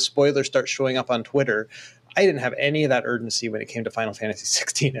before the spoilers start showing up on Twitter. I didn't have any of that urgency when it came to Final Fantasy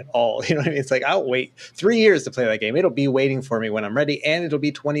 16 at all. You know what I mean? It's like, I'll wait 3 years to play that game. It'll be waiting for me when I'm ready, and it'll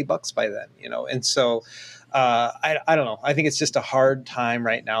be $20 by then, And so I don't know. I think it's just a hard time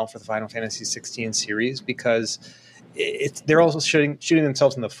right now for the Final Fantasy 16 series, because they're also shooting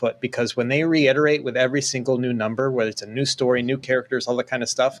themselves in the foot, because when they reiterate with every single new number, whether it's a new story, new characters, all that kind of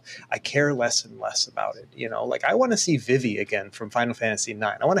stuff, I care less and less about it. Like, I want to see Vivi again from Final Fantasy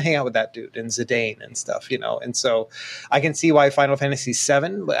 9. I want to hang out with that dude and Zidane and stuff, And so I can see why Final Fantasy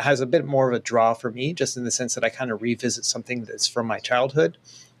 7 has a bit more of a draw for me, just in the sense that I kind of revisit something that's from my childhood.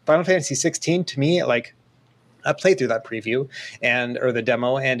 Final Fantasy 16, to me, like, I played through that preview or the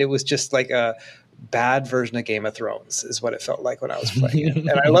demo, and it was just like a bad version of Game of Thrones is what it felt like when I was playing it.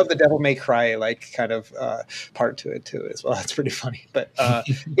 And I love the Devil May Cry, like, kind of part to it too as well. That's pretty funny. But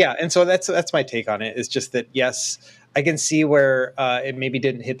yeah, and so that's my take on it, is just that, yes, I can see where it maybe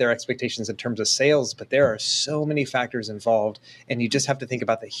didn't hit their expectations in terms of sales, but there are so many factors involved, and you just have to think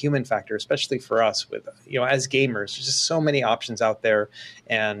about the human factor, especially for us with, as gamers. There's just so many options out there,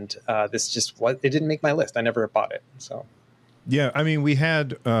 and it didn't make my list. I never bought it. So. Yeah, I mean, we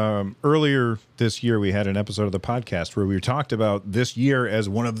had earlier this year, we had an episode of the podcast where we talked about this year as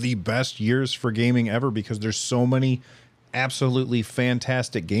one of the best years for gaming ever, because there's so many absolutely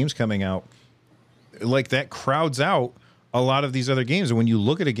fantastic games coming out. Like, that crowds out a lot of these other games. And when you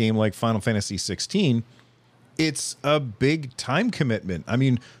look at a game like Final Fantasy 16, it's a big time commitment. I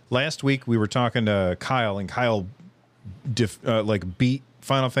mean, last week we were talking to Kyle, and Kyle beat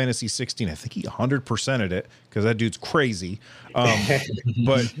Final Fantasy 16. I think he 100%ed it, because that dude's crazy.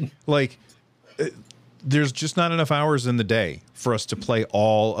 But like, there's just not enough hours in the day for us to play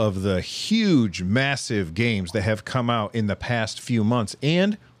all of the huge, massive games that have come out in the past few months.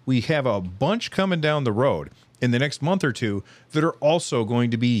 And we have a bunch coming down the road in the next month or two that are also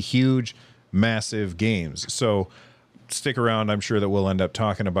going to be huge, massive games. So stick around. I'm sure that we'll end up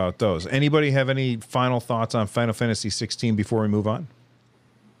talking about those. Anybody have any final thoughts on Final Fantasy 16 before we move on?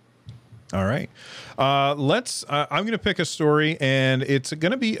 All right. I'm going to pick a story, and it's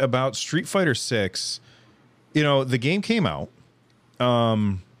going to be about Street Fighter 6. The game came out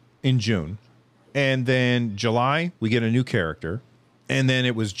in June, and then July, we get a new character. And then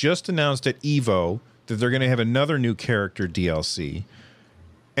it was just announced at EVO that they're going to have another new character DLC.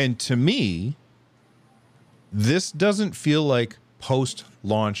 And to me, this doesn't feel like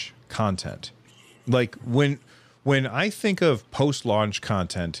post-launch content. Like, when I think of post-launch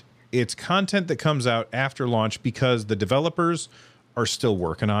content, it's content that comes out after launch because the developers are still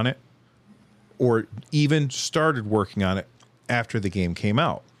working on it, or even started working on it after the game came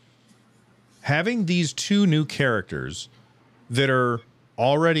out. Having these two new characters that are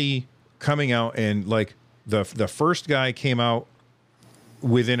already coming out, and like the first guy came out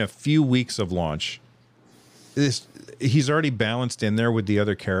within a few weeks of launch. He's already balanced in there with the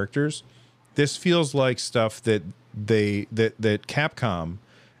other characters. This feels like stuff that that Capcom,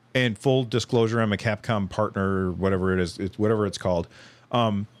 and full disclosure, I'm a Capcom partner, whatever it is, whatever it's called.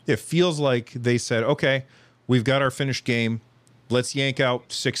 It feels like they said, okay, we've got our finished game. Let's yank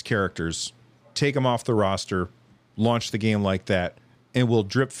out 6 characters, take them off the roster, launch the game like that, and we'll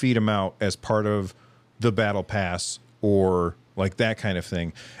drip feed them out as part of the battle pass or like that kind of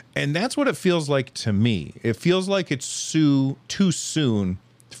thing. And that's what it feels like to me. It feels like it's too soon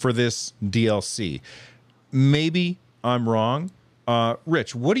for this DLC. Maybe I'm wrong.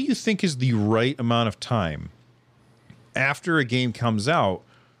 Rich, what do you think is the right amount of time after a game comes out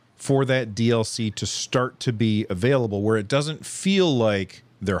for that DLC to start to be available where it doesn't feel like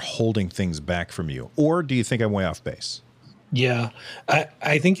they're holding things back from you? Or do you think I'm way off base? Yeah,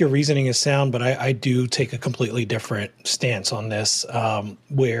 I think your reasoning is sound, but I do take a completely different stance on this,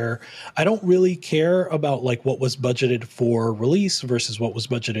 where I don't really care about like what was budgeted for release versus what was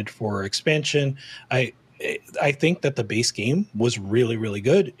budgeted for expansion. I think that the base game was really, really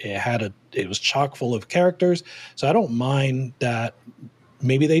good. It was chock full of characters, so I don't mind that.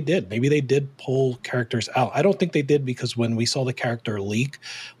 Maybe they did pull characters out. I don't think they did, because when we saw the character leak,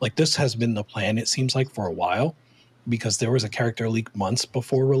 like this has been the plan, it seems like, for a while, because there was a character leak months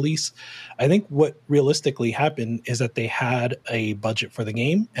before release. I think what realistically happened is that they had a budget for the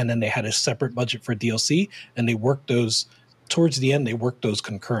game, and then they had a separate budget for DLC, and they worked those towards the end. They worked those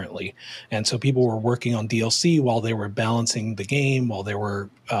concurrently. And so people were working on DLC while they were balancing the game, while they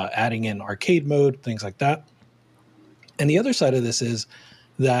were adding in arcade mode, things like that. And the other side of this is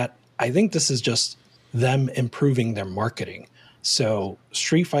that I think this is just them improving their marketing. So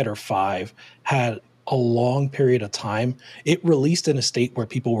Street Fighter V had a long period of time. It released in a state where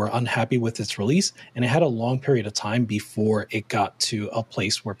people were unhappy with its release, and it had a long period of time before it got to a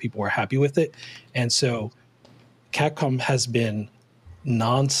place where people were happy with it. And so Capcom has been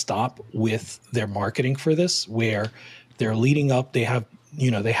nonstop with their marketing for this, where they're leading up. They have,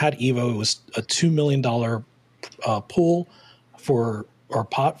 they had EVO. It was a $2 million pool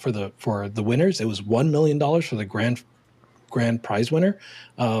pot for the winners. It was $1 million for the grand prize winner.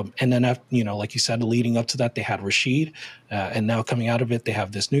 And then after, like you said, leading up to that, they had Rashid, and now coming out of it, they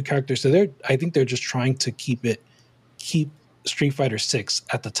have this new character. So I think they're just trying to keep Street Fighter 6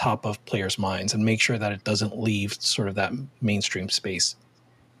 at the top of players' minds and make sure that it doesn't leave sort of that mainstream space.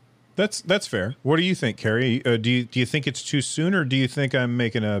 That's fair. What do you think, Carrie? Do you think it's too soon, or do you think I'm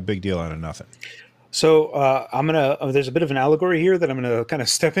making a big deal out of nothing? So there's a bit of an allegory here that I'm gonna kind of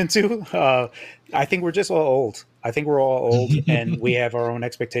step into. I think we're just all old. I think we're all old, and we have our own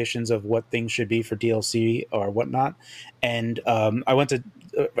expectations of what things should be for DLC or whatnot. And I went to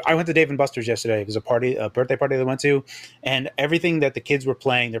Dave and Buster's yesterday. It was a birthday party they went to, and everything that the kids were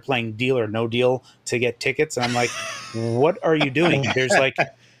playing, they're playing Deal or No Deal to get tickets. And I'm like, what are you doing?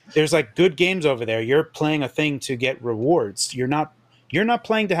 There's good games over there. You're playing a thing to get rewards. You're not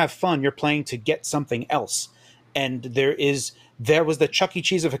playing to have fun. You're playing to get something else. And there was the Chuck E.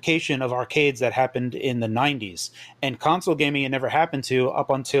 Cheeseification of arcades that happened in the 90s. And console gaming had never happened to up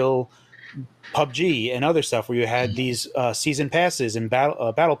until PUBG and other stuff, where you had these season passes and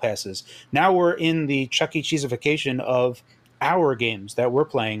battle passes. Now we're in the Chuck E. Cheeseification of our games that we're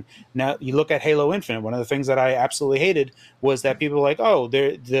playing. Now you look at Halo Infinite. One of the things that I absolutely hated was that people were like, "Oh,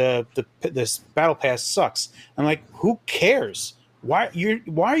 this battle pass sucks." I'm like, who cares? Why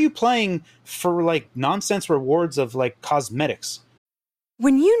are you playing for like nonsense rewards of like cosmetics?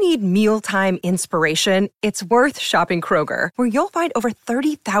 When you need mealtime inspiration, it's worth shopping Kroger, where you'll find over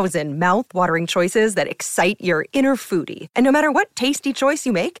 30,000 mouth-watering choices that excite your inner foodie. And no matter what tasty choice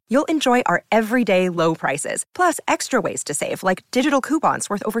you make, you'll enjoy our everyday low prices, plus extra ways to save, like digital coupons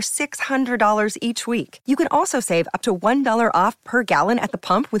worth over $600 each week. You can also save up to $1 off per gallon at the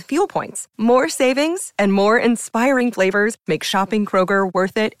pump with fuel points. More savings and more inspiring flavors make shopping Kroger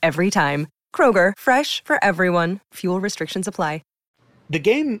worth it every time. Kroger, fresh for everyone. Fuel restrictions apply. The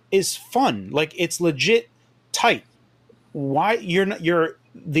game is fun. Like, it's legit tight. Why you're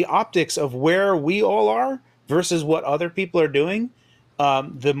the optics of where we all are versus what other people are doing.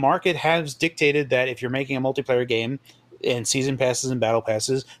 The market has dictated that if you're making a multiplayer game and season passes and battle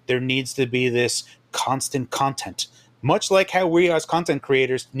passes, there needs to be this constant content. Much like how we as content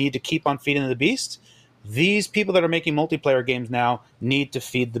creators need to keep on feeding the beast, these people that are making multiplayer games now need to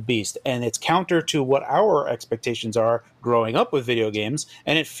feed the beast. And it's counter to what our expectations are growing up with video games.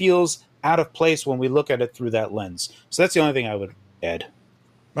 And it feels out of place when we look at it through that lens. So that's the only thing I would add.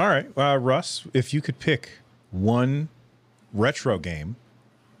 All right, Russ, if you could pick one retro game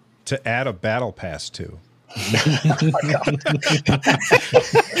to add a battle pass to.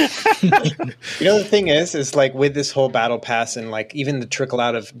 The thing is like with this whole battle pass and like even the trickle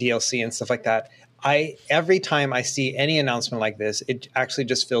out of DLC and stuff like that, every time I see any announcement like this, it actually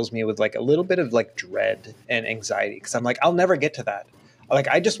just fills me with like a little bit of like dread and anxiety, because I'm like, I'll never get to that. Like,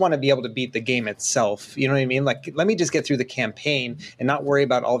 I just want to be able to beat the game itself. You know what I mean? Like, let me just get through the campaign and not worry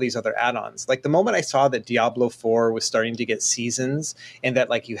about all these other add-ons. Like, the moment I saw that Diablo 4 was starting to get seasons and that,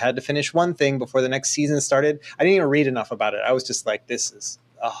 like, you had to finish one thing before the next season started, I didn't even read enough about it. I was just like, this is...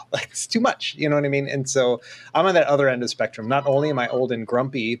 like it's too much, you know what I mean? And so I'm on that other end of the spectrum. Not only am I old and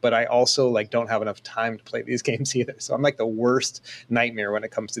grumpy, but I also like don't have enough time to play these games either. So I'm like the worst nightmare when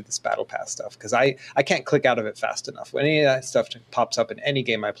it comes to this battle pass stuff, because I can't click out of it fast enough. When any of that stuff pops up in any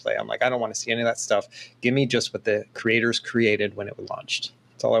game I play, I'm like, I don't want to see any of that stuff. Give me just what the creators created when it was launched.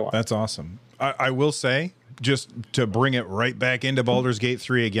 That's all I want. That's awesome. I will say, just to bring it right back into Baldur's Gate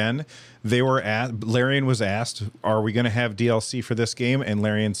 3 again, Larian was asked, are we going to have DLC for this game? And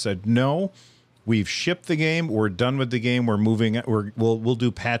Larian said, no, we've shipped the game. We're done with the game. We're moving. We'll do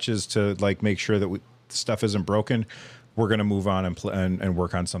patches to like make sure that stuff isn't broken. We're going to move on and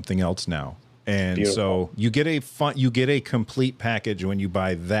work on something else now. And Beautiful. So you get a complete package when you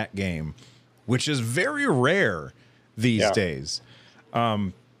buy that game, which is very rare these days.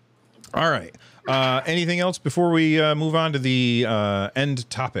 All right. Anything else before we move on to the end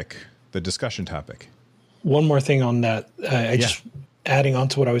topic, the discussion topic? One more thing on that. Just adding on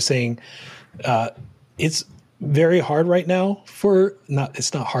to what I was saying. It's very hard right now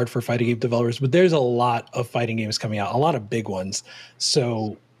it's not hard for fighting game developers, but there's a lot of fighting games coming out, a lot of big ones.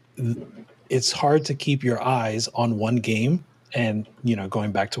 So it's hard to keep your eyes on one game. And,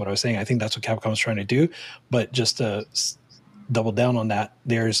 going back to what I was saying, I think that's what Capcom is trying to do. But just to double down on that,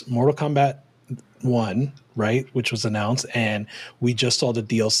 there's Mortal Kombat 1, right, which was announced, and we just saw the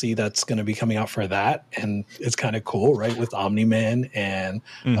DLC that's going to be coming out for that, and it's kind of cool, right, with Omni-Man and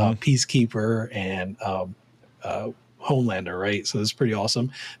Peacekeeper and Homelander, right? So it's pretty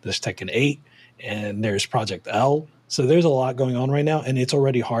awesome. There's Tekken 8, and there's Project L. So there's a lot going on right now, and it's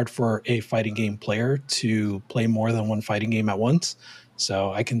already hard for a fighting game player to play more than one fighting game at once.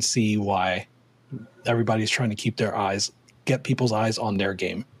 So I can see why everybody's trying to get people's eyes on their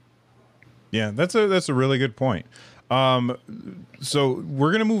game. Yeah, that's a really good point. So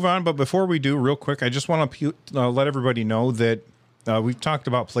we're going to move on, but before we do, real quick, I just want to let everybody know that we've talked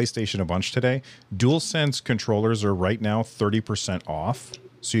about PlayStation a bunch today. DualSense controllers are right now 30% off,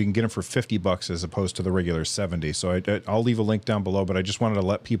 so you can get them for $50 as opposed to the regular $70. So I'll leave a link down below, but I just wanted to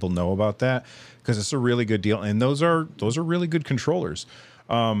let people know about that because it's a really good deal, and those are really good controllers.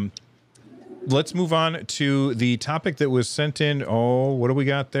 Let's move on to the topic that was sent in. Oh, what do we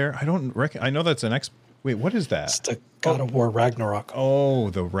got there? I know that's an Wait, what is that? It's the God of War Ragnarok.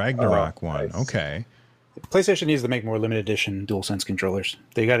 Oh, the Ragnarok one. Nice. Okay. PlayStation needs to make more limited edition DualSense controllers.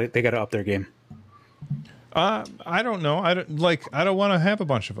 They got to up their game. I don't know. I don't want to have a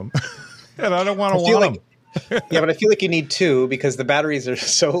bunch of them, and I don't want to want them. Yeah, but I feel like you need two because the batteries are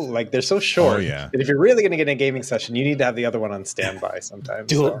they're so short. Oh, yeah. That if you're really going to get in a gaming session, you need to have the other one on standby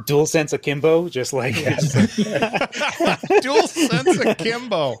sometimes. DualSense akimbo, just like DualSense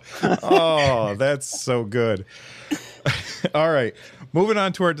akimbo. Oh, that's so good. All right. Moving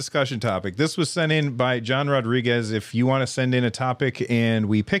on to our discussion topic. This was sent in by John Rodriguez. If you want to send in a topic and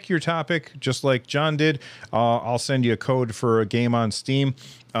we pick your topic, just like John did, I'll send you a code for a game on Steam.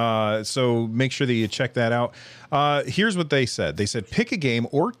 So make sure that you check that out. Here's what they said. They said, pick a game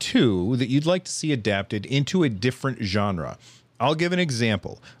or two that you'd like to see adapted into a different genre. I'll give an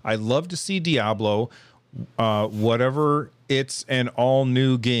example. I'd love to see Diablo, whatever it's an all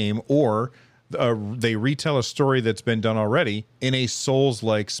new game, or they retell a story that's been done already in a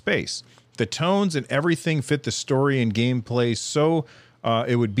Souls-like space. The tones and everything fit the story and gameplay, so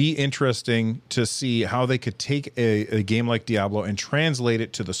it would be interesting to see how they could take a game like Diablo and translate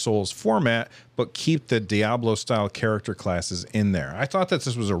it to the Souls format, but keep the Diablo-style character classes in there. I thought that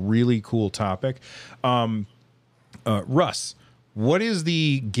this was a really cool topic. Russ, what is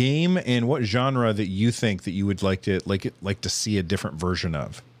the game and what genre that you think that you would like to see a different version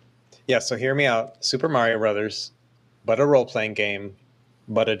of? Yeah, so hear me out. Super Mario Brothers, but a role-playing game,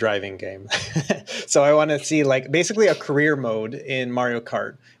 but a driving game. So I want to see basically a career mode in Mario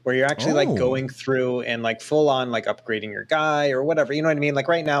Kart where you're actually going through and full on upgrading your guy or whatever. You know what I mean?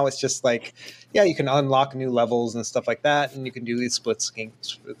 Right now it's just you can unlock new levels and stuff like that, and you can do these split screen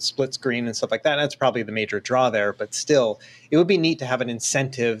and stuff like that. And that's probably the major draw there, but still it would be neat to have an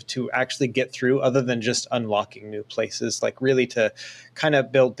incentive to actually get through, other than just unlocking new places, like really to kind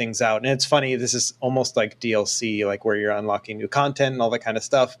of build things out. And it's funny, this is almost like DLC, like where you're unlocking new content and all that kind of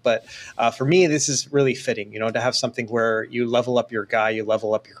stuff. But for me, this is really fitting, to have something where you level up your guy, you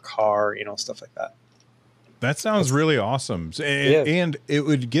level up your car, stuff like that. That sounds really awesome. And it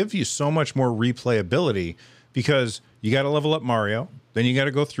would give you so much more replayability, because you got to level up Mario, then you got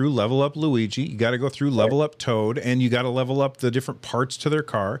to go through level up Luigi, you got to go through level up Toad, and you got to level up the different parts to their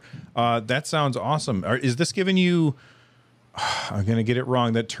car. That sounds awesome. Is this giving you, I'm going to get it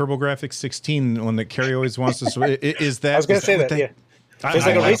wrong, that TurboGrafx 16 one that Carrie always wants to, is that? I was going to say that, yeah. It's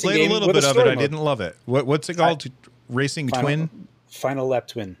like a I racing played game a little with bit a of it. story I mode. didn't love it. What's it called? Racing Twin? Final Lap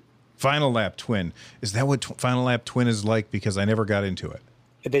Twin. Final Lap Twin. Is that what Final Lap Twin is like? Because I never got into it.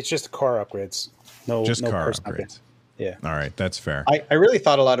 It's just car upgrades. No car person upgrades. Yeah. All right, that's fair. I really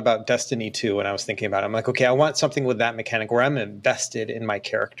thought a lot about Destiny 2 when I was thinking about it. I'm like, okay, I want something with that mechanic where I'm invested in my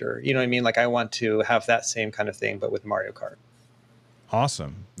character. You know what I mean? Like, I want to have that same kind of thing, but with Mario Kart.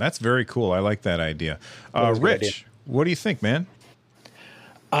 Awesome. That's very cool. I like that idea. Rich, what do you think, man?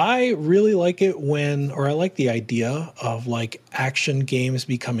 I really like it I like the idea of like action games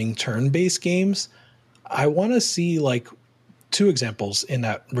becoming turn-based games. I want to see like two examples in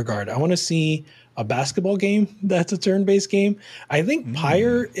that regard. I want to see a basketball game that's a turn-based game. I think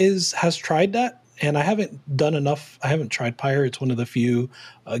Pyre has tried that, and I haven't done enough. I haven't tried Pyre. It's one of the few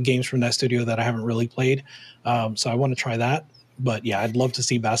games from that studio that I haven't really played. So I want to try that. But yeah, I'd love to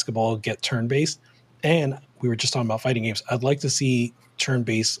see basketball get turn-based. And we were just talking about fighting games. I'd like to see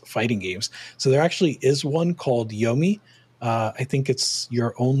turn-based fighting games. So there actually is one called Yomi. I think it's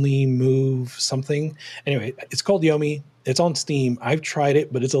your only move something. Anyway, it's called Yomi. It's on Steam. I've tried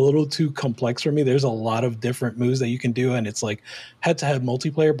it, but it's a little too complex for me. There's a lot of different moves that you can do, and it's like head-to-head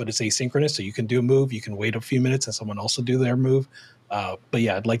multiplayer, but it's asynchronous. So you can do a move, you can wait a few minutes, and someone else will do their move. But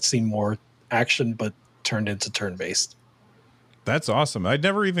yeah, I'd like to see more action, but turned into turn-based. That's awesome. I'd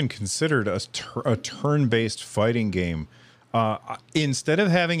never even considered a turn-based fighting game. Instead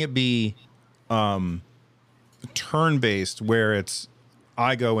of having it be turn-based, where it's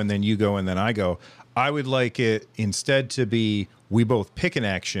I go and then you go and then I go, I would like it instead to be we both pick an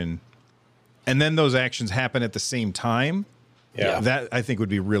action and then those actions happen at the same time. Yeah. That I think would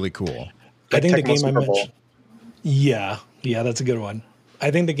be really cool. I think the Tecmo game I Super Bowl. mentioned. Yeah, that's a good one.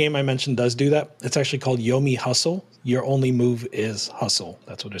 I think the game I mentioned does do that. It's actually called Yomi Hustle. Your only move is hustle.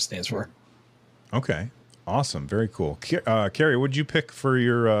 That's what it stands for. Okay. Awesome. Very cool. Carrie, what'd you pick for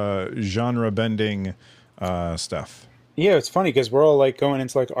your genre-bending stuff? Yeah, it's funny because we're all like going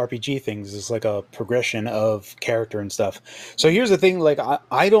into like RPG things. It's like a progression of character and stuff. So here's the thing, like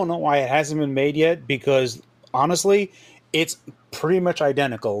I don't know why it hasn't been made yet, because honestly, it's pretty much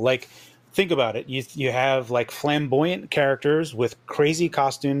identical. Like, think about it. You have like flamboyant characters with crazy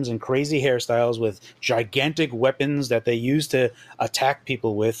costumes and crazy hairstyles with gigantic weapons that they use to attack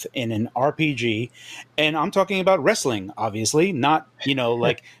people with in an RPG. And I'm talking about wrestling, obviously, not,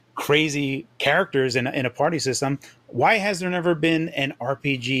 like crazy characters in a party system. Why has there never been an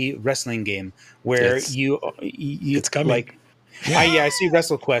RPG wrestling game where it's coming? Like, I see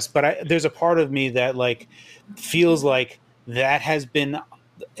WrestleQuest, but there's a part of me that like feels like that has been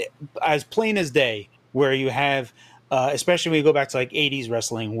as plain as day, where you have, especially when you go back to like 80s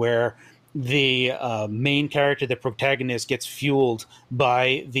wrestling, where the main character, the protagonist, gets fueled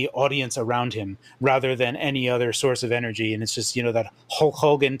by the audience around him rather than any other source of energy. And it's just, that Hulk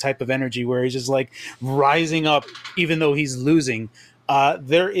Hogan type of energy where he's just like rising up even though he's losing.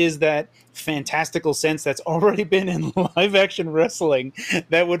 There is that fantastical sense that's already been in live action wrestling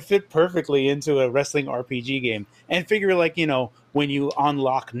that would fit perfectly into a wrestling RPG game. And figure like, when you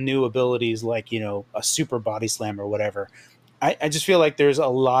unlock new abilities like, a super body slam or whatever, I just feel like there's a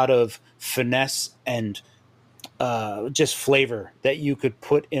lot of finesse and just flavor that you could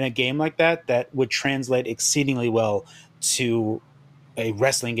put in a game like that would translate exceedingly well to a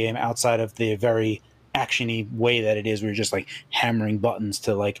wrestling game outside of the very actiony way that it is, where you're just like hammering buttons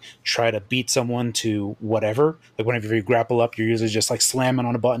to like try to beat someone to whatever. Like whenever you grapple up, you're usually just like slamming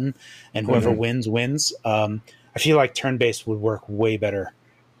on a button, and whoever wins. I feel like turn-based would work way better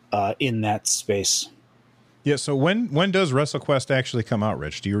in that space. Yeah. So when does WrestleQuest actually come out,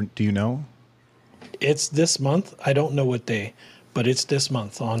 Rich? Do you know? It's this month. I don't know what day, but it's this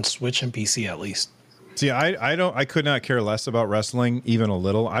month on Switch and PC at least. See, I could not care less about wrestling even a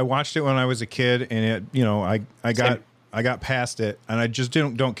little. I watched it when I was a kid, and it, I got past it, and I just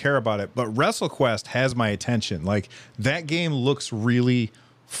don't care about it. But WrestleQuest has my attention. Like, that game looks really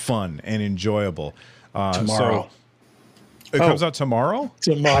fun and enjoyable. Tomorrow. It comes out tomorrow?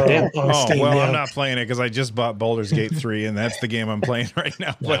 Tomorrow on Steam, well, yeah. I'm not playing it because I just bought Baldur's Gate 3, and that's the game I'm playing right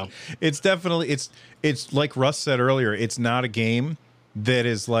now. But it's definitely, it's like Russ said earlier, it's not a game that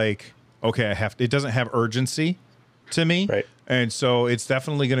is like, okay, it doesn't have urgency to me. Right. And so it's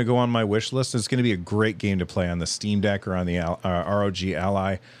definitely going to go on my wish list. It's going to be a great game to play on the Steam Deck or on the ROG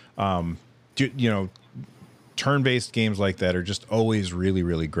Ally. Turn-based games like that are just always really,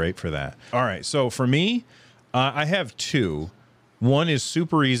 really great for that. All right, so for me, I have two. One is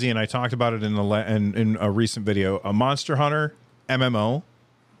super easy, and I talked about it in a recent video. A Monster Hunter MMO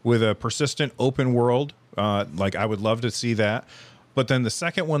with a persistent open world. Like I would love to see that. But then the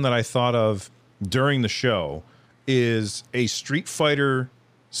second one that I thought of during the show is a Street Fighter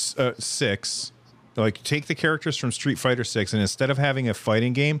 6. Like take the characters from Street Fighter 6, and instead of having a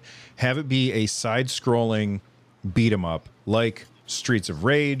fighting game, have it be a side-scrolling beat 'em up, like Streets of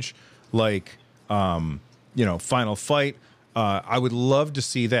Rage, like Final Fight. I would love to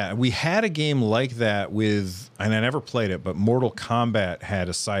see that. We had a game like that with, and I never played it, but Mortal Kombat had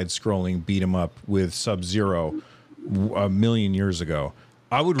a side-scrolling beat 'em up with Sub-Zero a million years ago.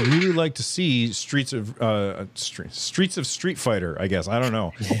 I would really like to see Streets of Street Fighter. I guess I don't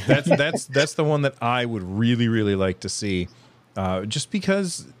know. That's the one that I would really, really like to see, just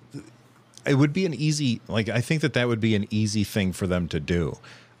because it would be an easy. Like I think that would be an easy thing for them to do.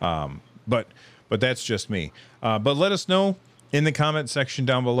 But that's just me. But let us know in the comment section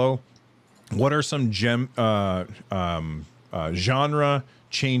down below. What are some genre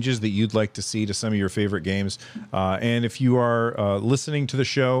changes that you'd like to see to some of your favorite games? And if you are listening to the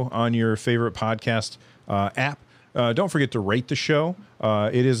show on your favorite podcast app, don't forget to rate the show.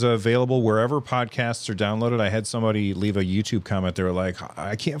 It is available wherever podcasts are downloaded. I had somebody leave a YouTube comment. They were like,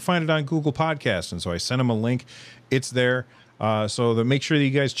 I can't find it on Google Podcasts. And so I sent them a link. It's there. So make sure that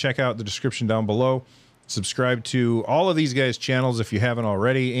you guys check out the description down below. Subscribe to all of these guys' channels if you haven't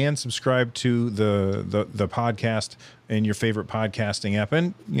already, and subscribe to the podcast in your favorite podcasting app,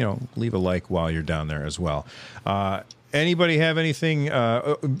 and leave a like while you're down there as well. Anybody have anything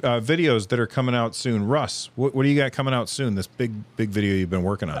videos that are coming out soon? Russ, what do you got coming out soon? This big video you've been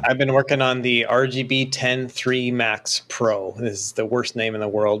working on. I've been working on the RGB 10-3 Max Pro. This is the worst name in the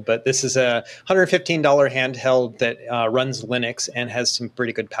world, but this is a $115 handheld that runs Linux and has some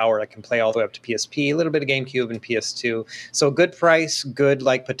pretty good power. I can play all the way up to PSP, a little bit of GameCube and PS2. So good price, good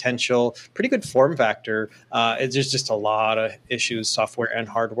potential, pretty good form factor. There's just a lot of issues, software and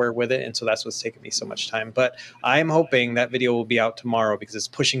hardware with it, and so that's what's taken me so much time. But I'm hoping that video will be out tomorrow because it's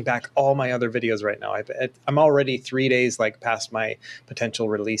pushing back all my other videos right now. I'm already 3 days past my potential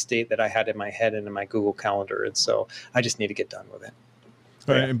release date that I had in my head and in my Google Calendar, and so I just need to get done with it.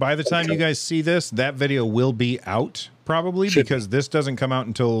 And by the time you guys see this, that video will be out probably because this doesn't come out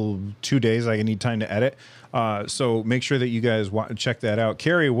until 2 days. I need time to edit. So make sure that you guys check that out.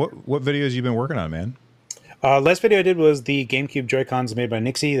 Carrie, what videos you been working on, man? Last video I did was the GameCube Joy-Cons made by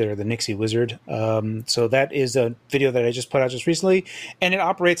Nixie. They're the Nixie Wizard. So that is a video that I just put out just recently, and it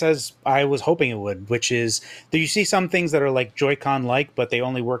operates as I was hoping it would, which is that you see some things that are like Joy-Con-like, but they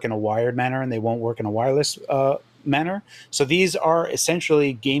only work in a wired manner and they won't work in a wireless manner. So these are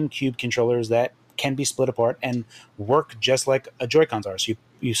essentially GameCube controllers that can be split apart and work just like a Joy-Cons are. So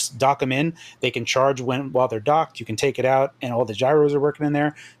you dock them in, they can charge while they're docked, you can take it out, and all the gyros are working in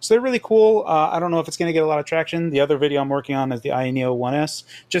there. So they're really cool. I don't know if it's going to get a lot of traction. The other video I'm working on is the iNeo 1S.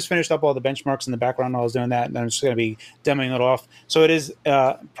 Just finished up all the benchmarks in the background while I was doing that, and I'm just going to be demoing it off. So it is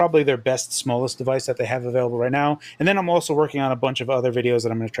probably their best, smallest device that they have available right now. And then I'm also working on a bunch of other videos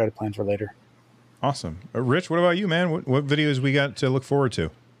that I'm going to try to plan for later. Awesome. Rich, what about you, man? What videos we got to look forward to?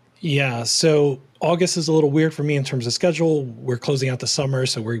 Yeah, so August is a little weird for me in terms of schedule. We're closing out the summer,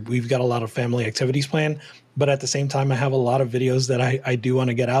 so we've got a lot of family activities planned. But at the same time, I have a lot of videos that I do want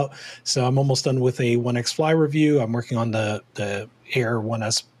to get out. So I'm almost done with a 1X Fly review. I'm working on the Air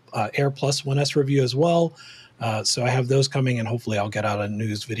 1S Air Plus 1S review as well. So I have those coming, and hopefully I'll get out a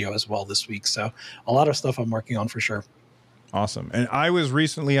news video as well this week. So a lot of stuff I'm working on for sure. Awesome. And I was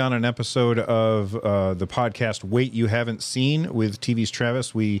recently on an episode of the podcast Wait You Haven't Seen with TV's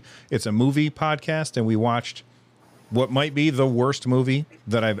Travis. It's a movie podcast, and we watched what might be the worst movie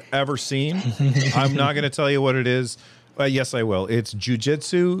that I've ever seen. I'm not going to tell you what it is. Yes, I will. It's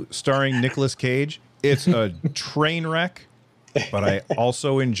Jiu-Jitsu starring Nicolas Cage. It's a train wreck, but I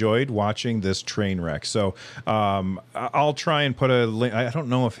also enjoyed watching this train wreck. So I'll try and put a link. I don't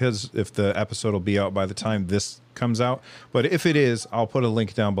know if the episode will be out by the time this comes out, but if it is, I'll put a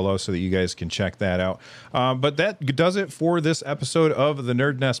link down below so that you guys can check that out. But that does it for this episode of the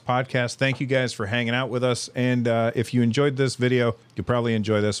Nerd Nest podcast. Thank you guys for hanging out with us. And if you enjoyed this video, you'll probably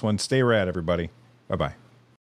enjoy this one. Stay rad, everybody. Bye-bye.